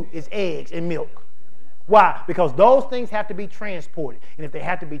food is eggs and milk. Why? Because those things have to be transported. And if they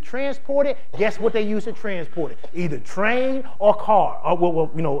have to be transported, guess what they use to transport it? Either train or car, or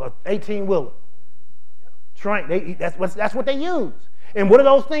an 18-wheeler. Train. That's what they use. And what do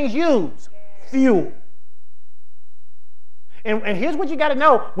those things use? Fuel. And here's what you got to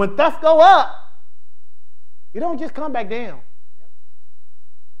know. When stuff go up, you don't just come back down.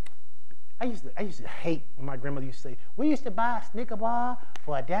 I used to hate when my grandmother used to say, we used to buy a Snicker bar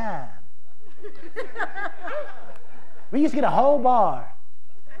for a dime. We used to get a whole bar.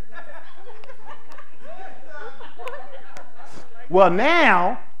 Well,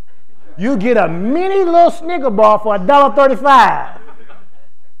 now you get a mini little Snicker bar for $1.35.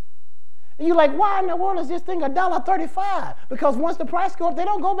 And you're like, why in the world is this thing $1.35? Because once the price goes up, they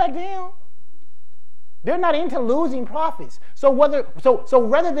don't go back down. They're not into losing profits. So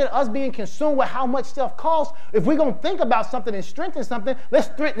rather than us being consumed with how much stuff costs, if we're going to think about something and strengthen something, let's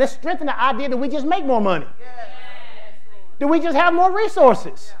strengthen the idea that we just make more money. Yes. That we just have more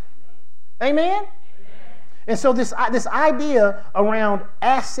resources. Amen? And so this idea around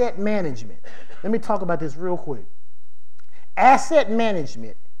asset management. Let me talk about this real quick. Asset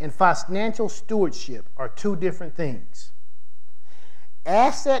management and financial stewardship are two different things.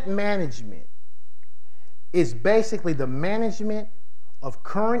 Asset management is basically the management of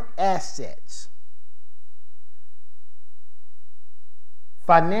current assets.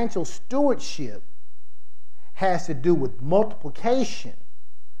 Financial stewardship has to do with multiplication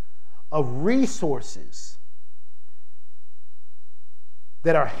of resources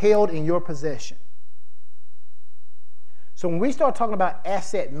that are held in your possession. So when we start talking about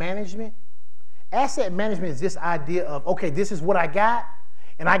asset management is this idea of, okay, this is what I got,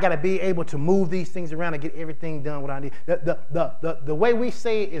 and I got to be able to move these things around and get everything done what I need. The way we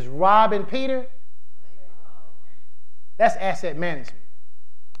say it is robbing Peter. That's asset management.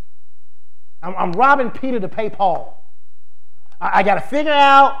 I'm robbing Peter to pay Paul. I got to figure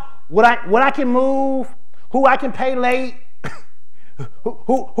out what I can move, who I can pay late,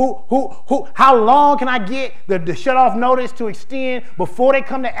 how long can I get the shut-off notice to extend before they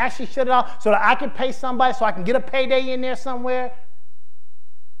come to actually shut it off so that I can pay somebody so I can get a payday in there somewhere.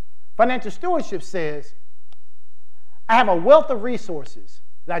 Financial stewardship says, I have a wealth of resources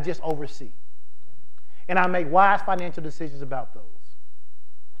that I just oversee. And I make wise financial decisions about those.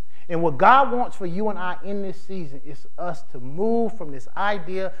 And what God wants for you and I in this season is us to move from this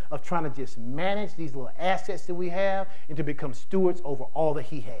idea of trying to just manage these little assets that we have and to become stewards over all that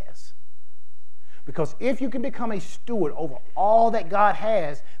He has. Because if you can become a steward over all that God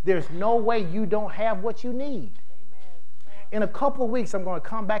has, there's no way you don't have what you need. In a couple of weeks, I'm going to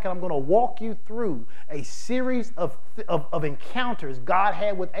come back and I'm going to walk you through a series of encounters God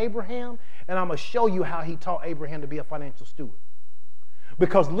had with Abraham, and I'm going to show you how He taught Abraham to be a financial steward.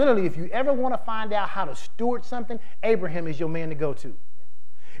 Because literally, if you ever want to find out how to steward something, Abraham is your man to go to.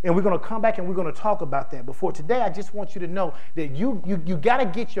 And we're going to come back and we're going to talk about that. But for today, I just want you to know that you got to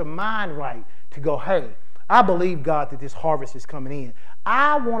get your mind right to go, hey, I believe, God, that this harvest is coming in.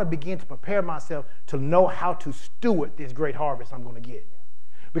 I want to begin to prepare myself to know how to steward this great harvest I'm going to get.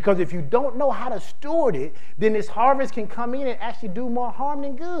 Because if you don't know how to steward it, then this harvest can come in and actually do more harm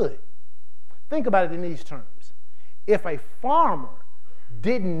than good. Think about it in these terms. If a farmer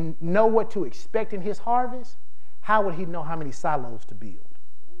didn't know what to expect in his harvest, how would he know how many silos to build?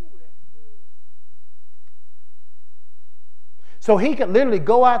 So he could literally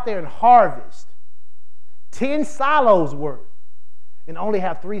go out there and harvest 10 silos worth and only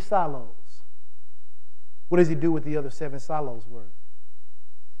have 3 silos. What does he do with the other 7 silos worth?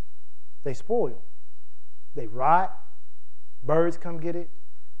 They spoil. They rot. Birds come get it.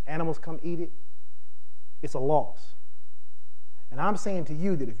 Animals come eat it. It's a loss. And I'm saying to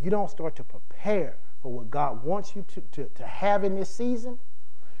you that if you don't start to prepare for what God wants you to have in this season,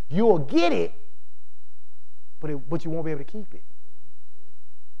 you will get it, but you won't be able to keep it.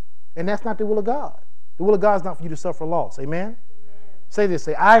 And that's not the will of God. The will of God is not for you to suffer loss. Amen? Amen. Say this.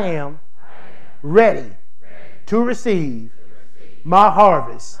 Say, I am ready to receive my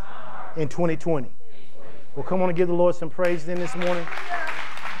harvest in 2020. Well, come on and give the Lord some praise in this morning.